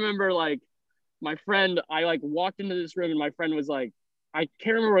distinctly remember like my friend, I like walked into this room, and my friend was like, I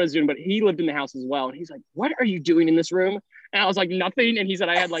can't remember what I was doing, but he lived in the house as well. And he's like, what are you doing in this room? And I was like, nothing. And he said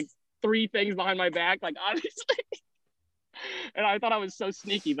I had like 3 things behind my back, like obviously. And I thought I was so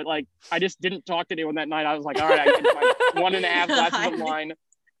sneaky, but like I just didn't talk to anyone that night. I was like, all right, I get my 1.5 glasses of wine.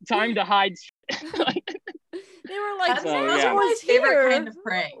 Time to hide. They were like, that's my favorite kind of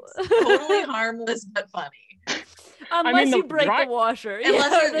pranks. Totally harmless but funny. Unless you break the washer.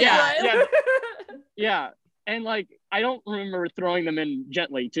 Yeah. And like, I don't remember throwing them in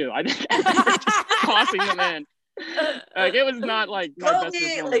gently too. I think just tossing them in. Like it was not like my best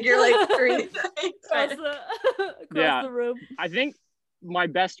performance. Like you're like across the room. I think my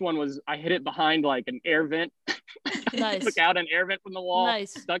best one was I hid it behind like an air vent. Nice. Took out an air vent from the wall.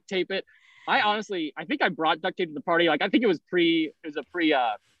 Nice. Duct tape it. I think I brought duct tape to the party. Like I think it was preemptive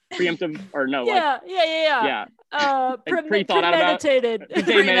or no. Yeah. Pre-thought out about. Premeditated. The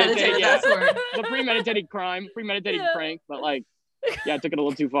premeditated crime, premeditated prank, but like, yeah, I took it a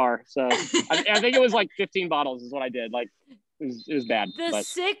little too far. So I think it was like 15 bottles is what I did. Like it was bad. The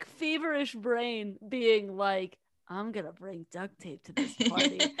sick, feverish brain being like, I'm gonna bring duct tape to this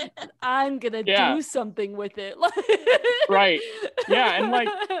party. And I'm gonna do something with it. Right. Yeah, and like,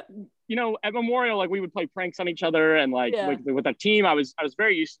 you know, at Memorial, like we would play pranks on each other, and like with our team, I was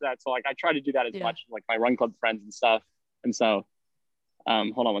very used to that. So like I try to do that as much like my run club friends and stuff. And so,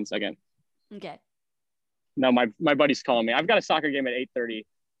 hold on one second. Okay. No, my buddy's calling me. I've got a soccer game at 8:30.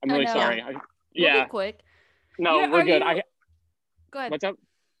 I'm really sorry. We'll be quick. No, we're good. Go ahead. What's up?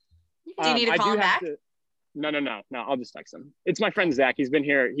 Do you need to call him back? No. I'll just text him. It's my friend Zach. He's been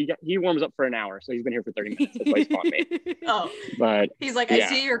here. He warms up for an hour, so he's been here for 30 minutes. That's why he's calling me. Oh, but he's like, I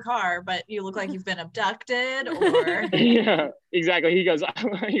see your car, but you look like you've been abducted, or yeah, exactly. He goes,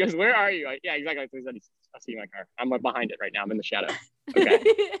 where are you? Yeah, exactly. I see my car. I'm behind it right now. I'm in the shadow. Okay.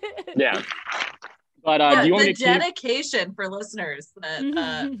 Yeah. But do you want me to dedication for listeners that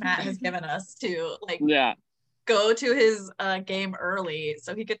Matt has given us to go to his game early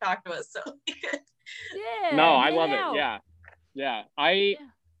so he could talk to us. So he could. No, I love it. Yeah.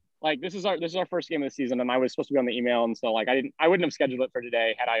 Like this is our first game of the season, and I was supposed to be on the email, and so like I wouldn't have scheduled it for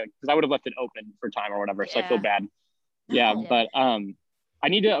today because I would have left it open for time or whatever. So I feel bad. Yeah, but I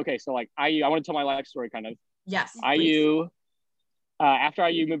need to. Okay, so like I want to tell my life story kind of. Yes. IU. After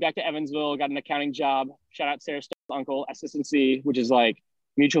IU moved back to Evansville, got an accounting job. Shout out Sarah's uncle, SS&C, which is like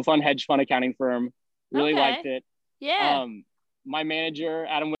mutual fund hedge fund accounting firm. Really liked it. Yeah. My manager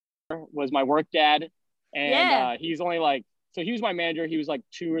Adam was my work dad, and he's only like, so he was my manager. He was like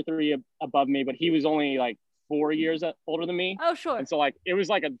 2 or 3 above me, but he was only like 4 years older than me. Oh, sure. And so like it was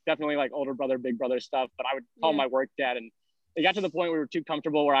like definitely like older brother, big brother stuff. But I would call my work dad, and it got to the point where we were too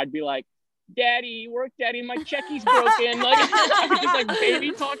comfortable where I'd be like, Daddy, work daddy, my checkie's broken. Like I would just like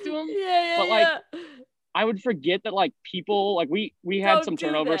baby talk to him. But like I would forget that like people like we had some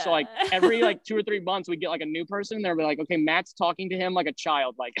turnover. So like every like 2 or 3 months we get like a new person, and they'll be like, okay, Matt's talking to him like a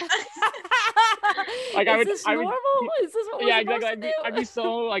child. Like like I would Is this what exactly. I'd be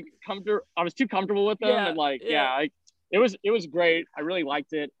so like comfortable. I was too comfortable with them, and like like it was great. I really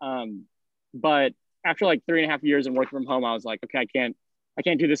liked it. But after like 3.5 years and working from home, I was like, okay, I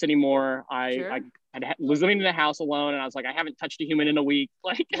can't do this anymore. I was living in the house alone, and I was like, I haven't touched a human in a week.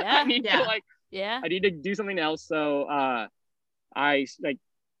 Like I need to do something else. So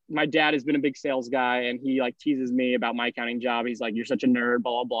my dad has been a big sales guy, and he like teases me about my accounting job. He's like, you're such a nerd,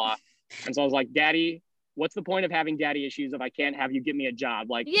 blah, blah, blah. And so I was like, Daddy, what's the point of having daddy issues if I can't have you get me a job?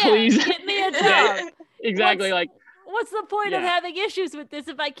 Like, please get me a job. Exactly. What's the point of having issues with this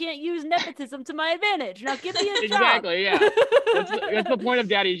if I can't use nepotism to my advantage? Now give me a job. Exactly, yeah. That's the point of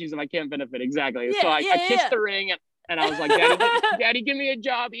daddy issues if I can't benefit. Exactly. So I kissed the ring, and I was like, Daddy, give me a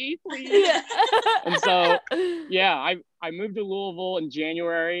job, please. Yeah. And so, I moved to Louisville in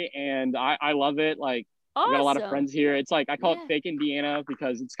January, and I love it. Like, awesome. I got a lot of friends here. It's like, I call it fake Indiana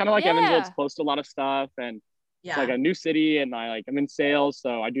because it's kind of like Evansville. It's close to a lot of stuff, and it's like a new city, and I'm in sales,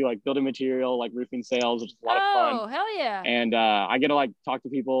 so I do like building material, like roofing sales, which is a lot of fun. Oh, hell yeah. And I get to like talk to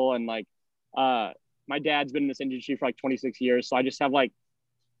people, and like my dad's been in this industry for like 26 years, so I just have like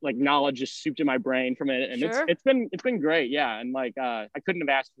knowledge just souped in my brain from it, and it's been great. Yeah. And like I couldn't have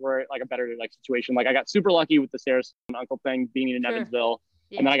asked for like a better like situation. Like I got super lucky with the Sarah's uncle thing being in Evansville,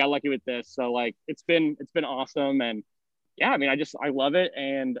 and then I got lucky with this, so like it's been awesome. And yeah, I mean, I love it.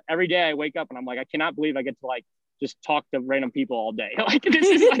 And every day I wake up and I'm like, I cannot believe I get to like just talk to random people all day. Like this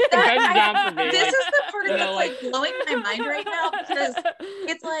is like the best job for me. This is the part that's like blowing my mind right now, because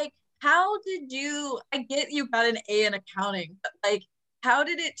it's like, how did I get you got an A in accounting, but like, how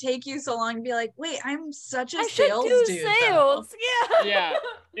did it take you so long to be like, wait, I'm such a sales dude. Sales. Yeah. Yeah.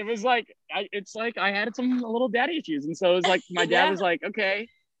 It was like, it's like I had some little daddy issues. And so it was like, my dad was like, okay,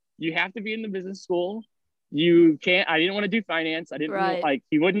 you have to be in the business school. You can't, I didn't want to do finance. I didn't like,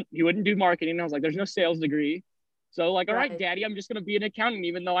 he wouldn't do marketing. I was like, there's no sales degree. So like, all right, Daddy, I'm just going to be an accountant,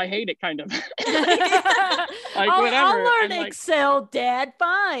 even though I hate it kind of. I'll learn Excel, Dad.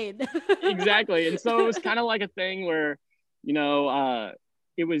 Fine. Exactly. And so it was kind of like a thing where, you know,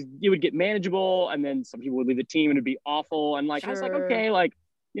 it would get manageable, and then some people would leave the team and it'd be awful. And like, I was like, okay, like,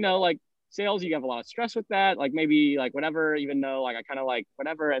 you know, like sales, you have a lot of stress with that. Like maybe like whatever, even though like I kind of like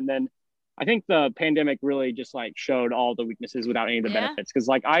whatever. And then I think the pandemic really just like showed all the weaknesses without any of the benefits. Cause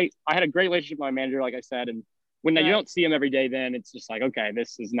like I had a great relationship with my manager, like I said, and when you don't see him every day, then it's just like, okay,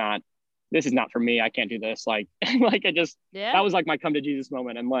 this is not for me. I can't do this. Like, like that was like my come to Jesus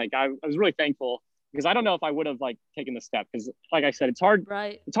moment. And like, I was really thankful, because I don't know if I would have like taken the step, because like I said, it's hard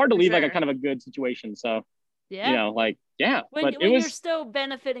to leave like a kind of a good situation. So, you know, like, when you're still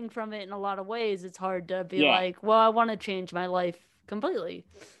benefiting from it in a lot of ways, it's hard to be like, well, I want to change my life completely.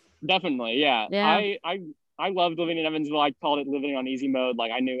 Definitely. Yeah. I I loved living in Evansville. I called it living on easy mode.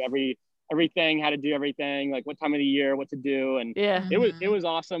 Like I knew everything, how to do everything, like what time of the year, what to do. And it was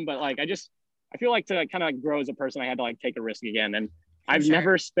awesome. But like, I feel like to kind of like grow as a person, I had to like take a risk again. And I've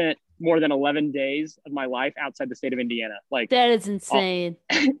never spent more than 11 days of my life outside the state of Indiana. Like that is insane.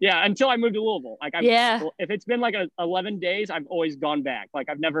 Yeah. Until I moved to Louisville. Like if it's been like 11 days, I've always gone back. Like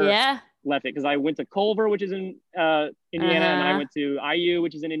I've never left it because I went to Culver, which is in Indiana, and then I went to IU,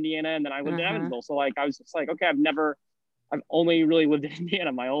 which is in Indiana, and then I lived in Evansville. So like I was just like, okay, I've only really lived in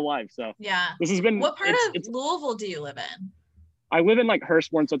Indiana my whole life. So this has been. What part of Louisville do you live in? I live in like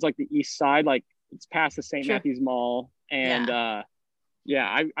Hurstbourne, so it's like the east side, like it's past the St. Matthews Mall, and I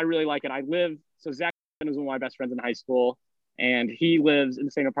really like it. So Zach was one of my best friends in high school, and he lives in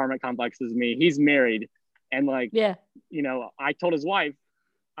the same apartment complex as me. He's married, and like you know, I told his wife,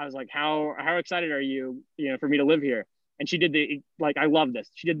 I was like, how excited are you, you know, for me to live here? And she did I love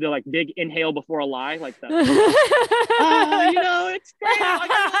this. She did the like big inhale before a lie, like the, oh, you know, it's great. Like,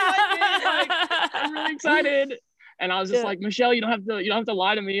 I really like it. Like, I'm really excited. And I was just like, Michelle, you don't have to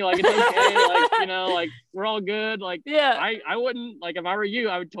lie to me. Like, it's okay. Like, you know, like we're all good. Like, I wouldn't, like, if I were you,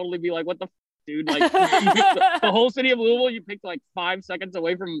 I would totally be like, what the dude? Like, you picked the whole city of Louisville, you picked like 5 seconds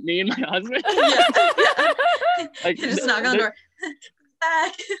away from me and my husband. Like, just knock on the door.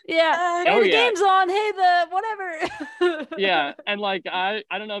 Hey, the game's on. Hey, the whatever. And like I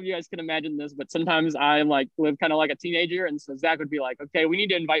don't know if you guys can imagine this, but sometimes I like live kind of like a teenager, and so Zach would be like, okay, we need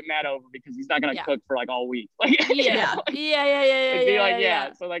to invite Matt over because he's not gonna cook for like all week. Like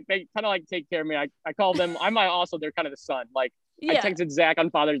So like they kind of like take care of me. I call them. They're kind of the son. Like I texted Zach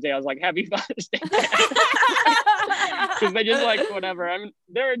on Father's Day. I was like, happy Father's Day. Because they just like whatever.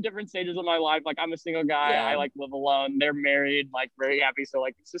 They're in different stages of my life. Like I'm a single guy. I like live alone. They're married, like very happy. So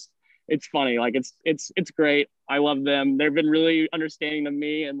like it's funny. Like it's great. I love them. They've been really understanding of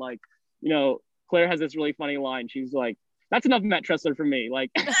me. And like, you know, Claire has this really funny line. She's like, that's enough Matt Tressler for me. Like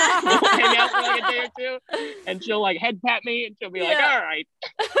we'll hang out for like a day or two, and she'll like head pat me, and she'll be like, all right,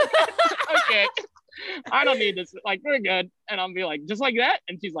 okay. I don't need this. Like, we're good. And I'll be like, just like that.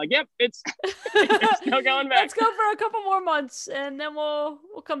 And she's like, yep, it's no going back. Let's go for a couple more months and then we'll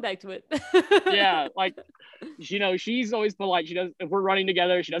come back to it. Like, you know, she's always polite. She does, if we're running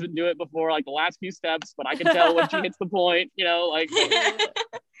together, she doesn't do it before like the last few steps, but I can tell when she hits the point, you know, like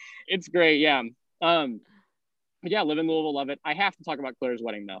it's great. Live in Louisville, love it. I have to talk about Claire's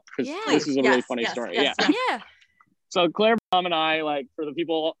wedding though, because this is a really funny story. So Claire Baum and I, like, for the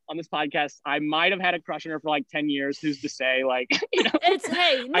people on this podcast, I might have had a crush on her for like 10 years. Who's to say? Like, you know,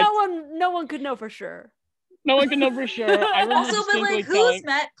 no one could know for sure. No one can know for sure. I also, but like, who's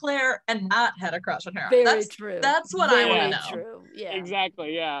met Claire and not had a crush on her? Very true. That's what I want to know. True. Yeah.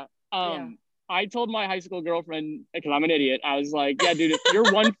 Exactly. Yeah. I told my high school girlfriend, because I'm an idiot, I was like, yeah, dude, you're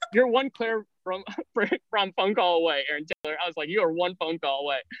one Claire from phone call away, Aaron Taylor. I was like, you are one phone call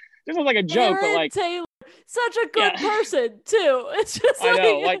away. This was like a joke, Aaron but like Taylor, such a good person too. It's just I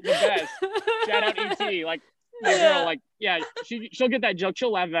know, like the best. Shout out ET, like my girl, like she'll get that joke.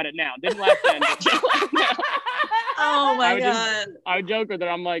 She'll laugh at it now. Didn't laugh then, but she'll laugh now. Oh my god! I would joke with her.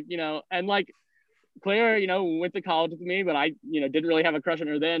 I'm like, you know, and like Claire, you know, went to college with me, but I, you know, didn't really have a crush on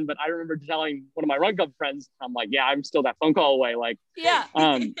her then. But I remember telling one of my run club friends, I'm like, yeah, I'm still that phone call away. Like,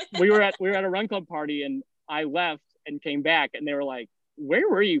 we were at a run club party, and I left and came back, and they were like, where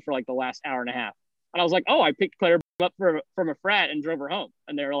were you for like the last hour and a half? And I was like, oh, I picked Claire up from a frat and drove her home.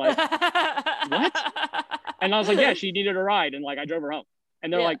 And they were like, what? And I was like, yeah, she needed a ride. And like, I drove her home.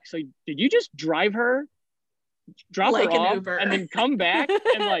 And they're like, so did you just drop her off Uber, and then come back?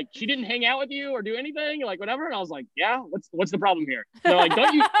 And like, she didn't hang out with you or do anything, like whatever? And I was like, yeah, what's the problem here? And they're like,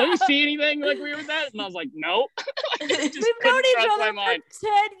 don't you see anything like weird with that? And I was like, no. We've known each other for 10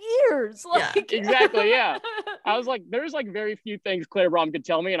 years. Like, exactly. Yeah. I was like, there's like very few things Claire Baum could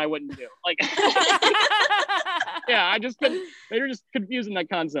tell me and I wouldn't do. Like, I just couldn't. They were just confusing that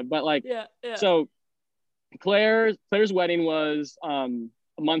concept. But like, so Claire's wedding was a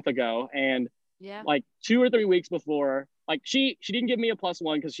month ago, and like 2 or 3 weeks before, like she didn't give me a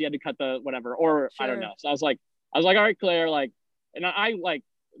 +1 because she had to cut the whatever, or I don't know. So I was like, all right, Claire, like, and I like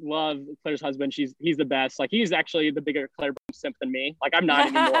love Claire's husband. He's the best. Like, he's actually the bigger Claire Baum simp than me. Like, I'm not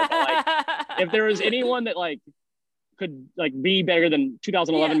anymore, but like, if there was anyone that like could like be better than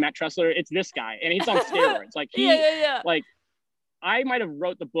 2011 Matt Tressler, it's this guy, and he's on steroids. Like like I might have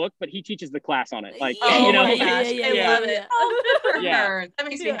wrote the book, but he teaches the class on it. Like, you know, I love it. Oh, good for her. That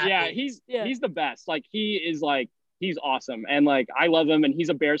makes me happy. Yeah, he's the best. Like, he's awesome, and like I love him, and he's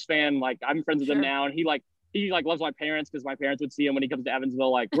a Bears fan. Like, I'm friends with him now, and he loves my parents because my parents would see him when he comes to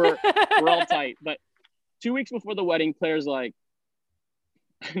Evansville. Like, we're all tight. But 2 weeks before the wedding, Claire's like,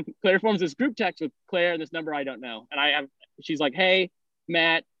 Claire forms this group text with Claire and this number I don't know. And she's like, hey,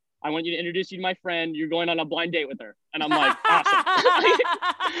 Matt, I want you to introduce you to my friend. You're going on a blind date with her. And I'm like,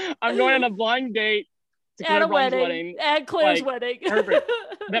 awesome. I'm going on a blind date to Claire Brum's wedding. At Claire's wedding. Perfect.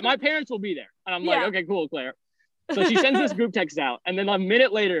 That my parents will be there. And I'm like, okay, cool, Claire. So she sends this group text out. And then a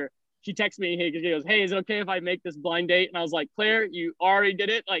minute later, she texts me. He goes, hey, is it okay if I make this blind date? And I was like, Claire, you already did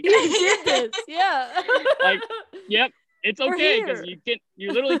it. Like, you did this. Yeah. Like, yep. It's okay because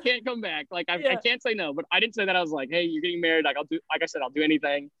you literally can't come back. Like I can't say no, but I didn't say that. I was like, hey, you're getting married. Like I'll do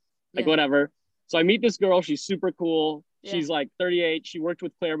anything, like whatever. So I meet this girl. She's super cool. Yeah. She's like 38. She worked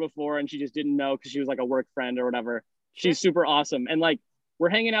with Claire before and she just didn't know because she was like a work friend or whatever. Sure. She's super awesome. And like, we're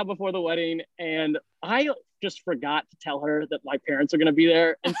hanging out before the wedding and I just forgot to tell her that my parents are going to be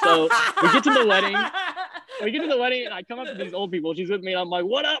there. And so we get to the wedding. And I come up to these old people. She's with me and I'm like,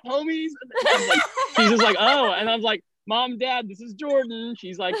 what up, homies? And like, she's just like, oh. And I was like, Mom, Dad, this is Jordan.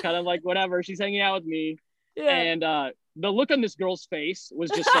 She's like, kind of like, whatever. She's hanging out with me. Yeah. And the look on this girl's face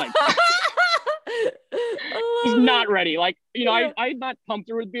was just like, she's not ready. Like, you know, I'm not pumped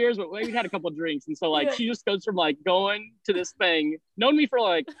her with beers, but we had a couple of drinks. And so like, she just goes from like going to this thing, known me for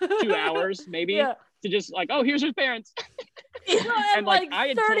like 2 hours, maybe, to just like, oh, here's your parents. And like I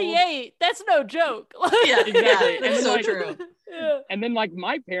had 38, that's no joke. Exactly. That's so true. And then like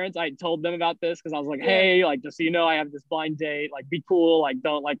my parents, I told them about this because I was like, hey, like just so you know, I have this blind date, like be cool, like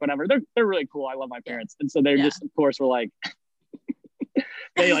don't like whatever. They're really cool. I love my parents. And so they're just, of course, were like,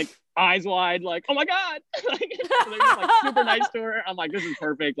 they like eyes wide, like, oh my God. Like, so they're just like super nice to her. I'm like, this is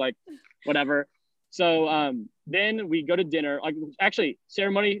perfect, like whatever. So then we go to dinner. Like actually,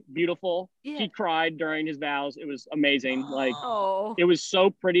 ceremony beautiful. Yeah. He cried during his vows. It was amazing. Like it was so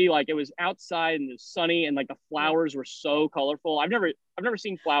pretty. Like it was outside and it was sunny and like the flowers were so colorful. I've never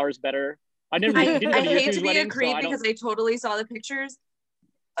seen flowers better. I hate to be a creep because I totally saw the pictures.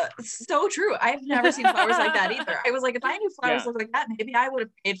 So true. I've never seen flowers like that either. I was like, if I knew flowers looked like that, maybe I would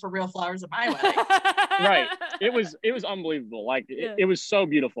have paid for real flowers at my wedding. Right. It was unbelievable. Like it was so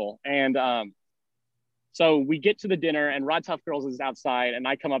beautiful. And so we get to the dinner and Rod Tough Girls is outside and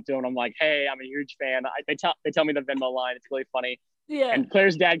I come up to him and I'm like, hey, I'm a huge fan. They tell me the Venmo line. It's really funny. Yeah. And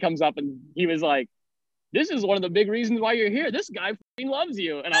Claire's dad comes up and he was like, this is one of the big reasons why you're here. This guy loves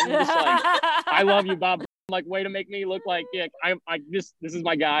you. And I'm just like, I love you, Bob. I'm like, way to make me look like, this is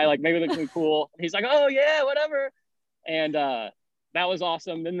my guy. Like maybe look cool. And he's like, oh yeah, whatever. And that was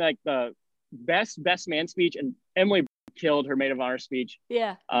awesome. Then like the best man speech, and Emily killed her maid of honor speech.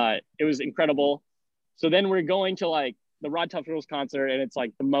 Yeah. It was incredible. So then we're going to like the Rod Tough Girls concert and it's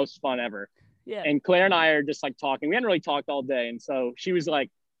like the most fun ever. Yeah. And Claire and I are just like talking. We hadn't really talked all day. And so she was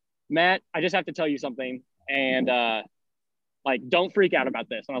like, Matt, I just have to tell you something. And like, don't freak out about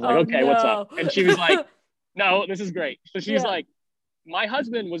this. And I was like, okay, what's up? And she was like, no, this is great. So she's like, my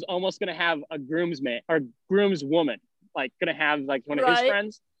husband was almost going to have a groomswoman, like going to have like one of his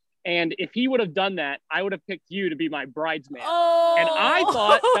friends. And if he would have done that, I would have picked you to be my bridesmaid. Oh. And I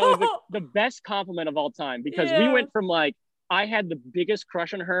thought that was the best compliment of all time because we went from like, I had the biggest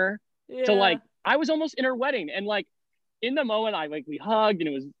crush on her to like, I was almost in her wedding. And like in the moment, we hugged and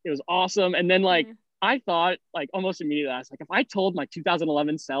it was awesome. And then like, I thought like almost immediately, I was like, if I told my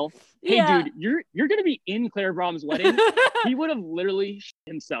 2011 self, hey dude, you're going to be in Claire Brum's wedding, he would have literally shit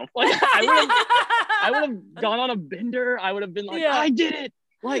himself. Like I would have gone on a bender. I would have been like, I did it.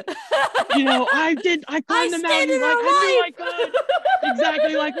 Like, you know, I climbed the mountain. Like, I knew I could.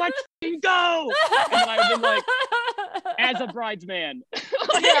 Exactly. Like, let's go. And I've been like, as a bridesman.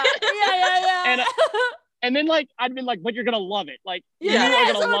 And then like, I'd been like, but you're going to love it. Like, you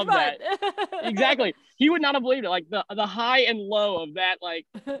are going to love that. Exactly. He would not have believed it. Like the high and low of that, like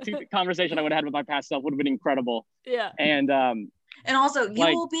conversation I would have had with my past self would have been incredible. Yeah. And also, you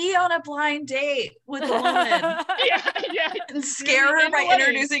will be on a blind date with a woman. And scare her by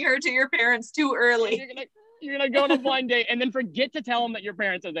introducing her to your parents too early. You're gonna go on a blind date and then forget to tell them that your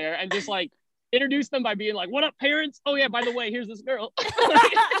parents are there and just like introduce them by being like, what up, parents? Oh yeah, by the way, here's this girl.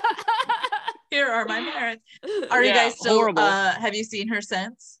 Here are my parents. Are you guys still horrible. Have you seen her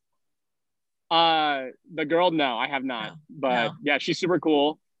since? The girl, no, I have not. But yeah, she's super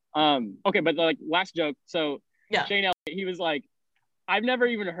cool. Okay, but the like last joke. So Shane Elliott, he was like, I've never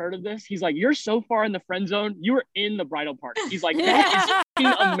even heard of this. He's like, you're so far in the friend zone. You were in the bridal party. He's like, that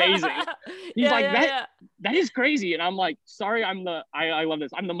is amazing. He's that is crazy. And I'm like, sorry, I love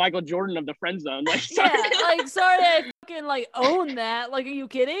this. I'm the Michael Jordan of the friend zone. Like, sorry. Sorry, I fucking like own that. Like, are you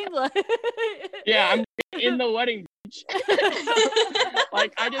kidding? Like, I'm in the wedding.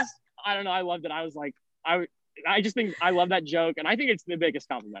 Like, I don't know. I loved it. I was like, I just think I love that joke. And I think it's the biggest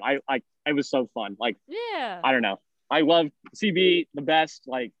compliment. It was so fun. Like, I don't know. I love CB the best,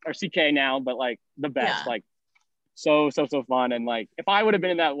 like, or CK now, but like the best, like so fun. And like, if I would have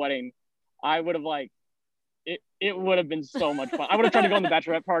been in that wedding, I would have like, it would have been so much fun. I would have tried to go on the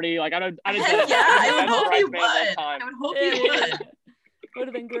bachelorette party. Like I would hope you would. Would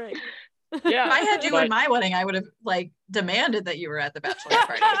have been great. Yeah. If I had you in my wedding, I would have like demanded that you were at the bachelorette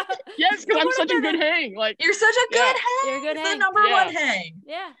party. Yes, because I'm such a good hang. Like you're such a good hang. You're a good hang. The number one hang.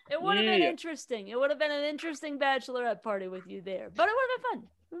 Yeah, it would have been interesting. It would have been an interesting bachelorette party with you there, but it would have been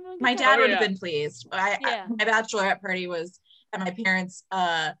fun. My dad would have been pleased. My bachelorette party was at my parents'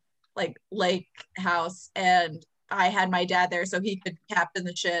 like lake house, and I had my dad there so he could captain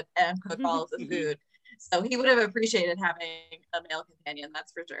the ship and cook all of the food. So he would have appreciated having a male companion,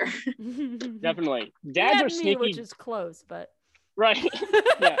 that's for sure. Definitely. Dads are sneaky. Which is close, but right.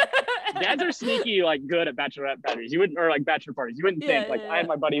 Yeah. Dads are sneaky, like good at bachelorette parties. You wouldn't, or like bachelor parties. You wouldn't think. I had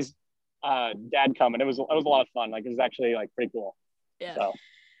my buddy's dad come, and it was a lot of fun. Like it was actually like pretty cool. Yeah. So,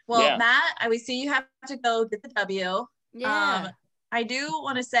 well, Matt, I see you have to go get the W. Yeah. I do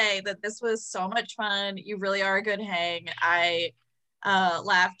want to say that this was so much fun. You really are a good hang. I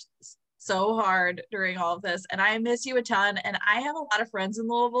laughed so hard during all of this, and I miss you a ton. And I have a lot of friends in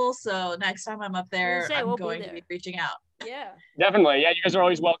Louisville, so next time I'm up there, I'm going to be reaching out. Yeah, definitely. Yeah, you guys are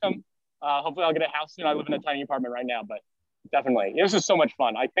always welcome. Hopefully, I'll get a house soon. I live in a tiny apartment right now, but definitely, this is so much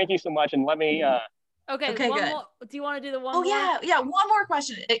fun. I thank you so much, and let me. Okay, good. More, do you want to do the one? Oh more? Yeah. One more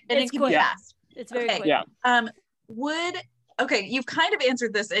question, and it can be fast. It's very quick. Yeah. Okay, you've kind of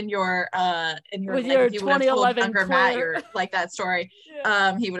answered this in your with your 2011 younger Matt, like that story.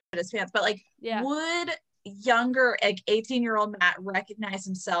 He would have his pants, but like, would younger, like 18-year-old Matt recognize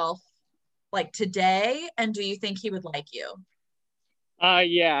himself like today? And do you think he would like you?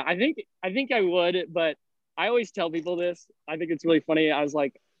 Yeah, I think I would, but I always tell people this. I think it's really funny. I was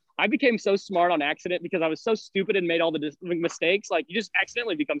like, I became so smart on accident because I was so stupid and made all the mistakes. Like you just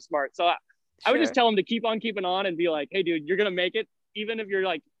accidentally become smart. So I would just tell him to keep on keeping on and be like, hey, dude, you're going to make it. Even if you're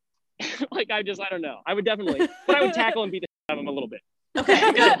like, like, I don't know. I would definitely, but I would tackle and beat the shit out of him a little bit.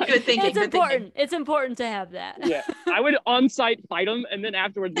 Okay, good thinking. It's important. It's important to have that. Yeah. I would on-site fight him and then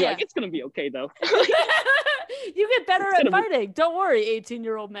afterwards be like, it's going to be okay though. You get better at fighting. Don't worry,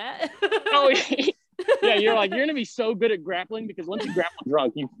 18-year-old Matt. Oh, yeah. You're going to be so good at grappling because once you grapple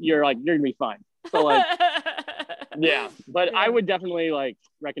drunk, you're going to be fine. So like, yeah, but I would definitely like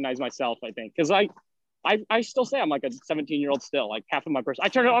recognize myself, I think, because I still say I'm like a 17-year-old still, like half of my person. I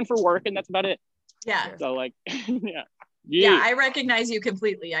turn it on for work and that's about it. Yeah. So like, yeah, I recognize you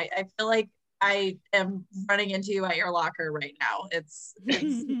completely. I feel like I am running into you at your locker right now. It's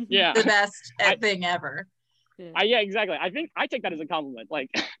the best thing ever. Yeah, exactly. I think I take that as a compliment.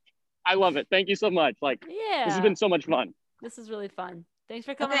 Like, I love it. Thank you so much. Like, this has been so much fun. This is really fun. Thanks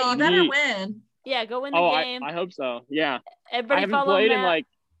for coming on. You better win. Yeah, go win the game. I hope so. Yeah. Everybody I haven't played in like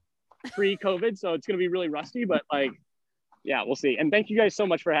pre-COVID, so it's gonna be really rusty, but like, yeah, we'll see. And thank you guys so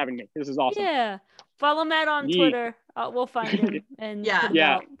much for having me. This is awesome. Yeah. Follow Matt on Twitter. We'll find him and put him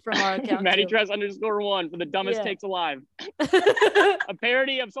out from our account. MattyTress_1 for the dumbest takes alive. A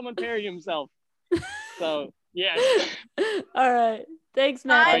parody of someone parodying himself. So yeah. All right. Thanks,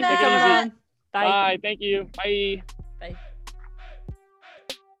 Matt. Bye, Matt. Bye. Thank you. Bye.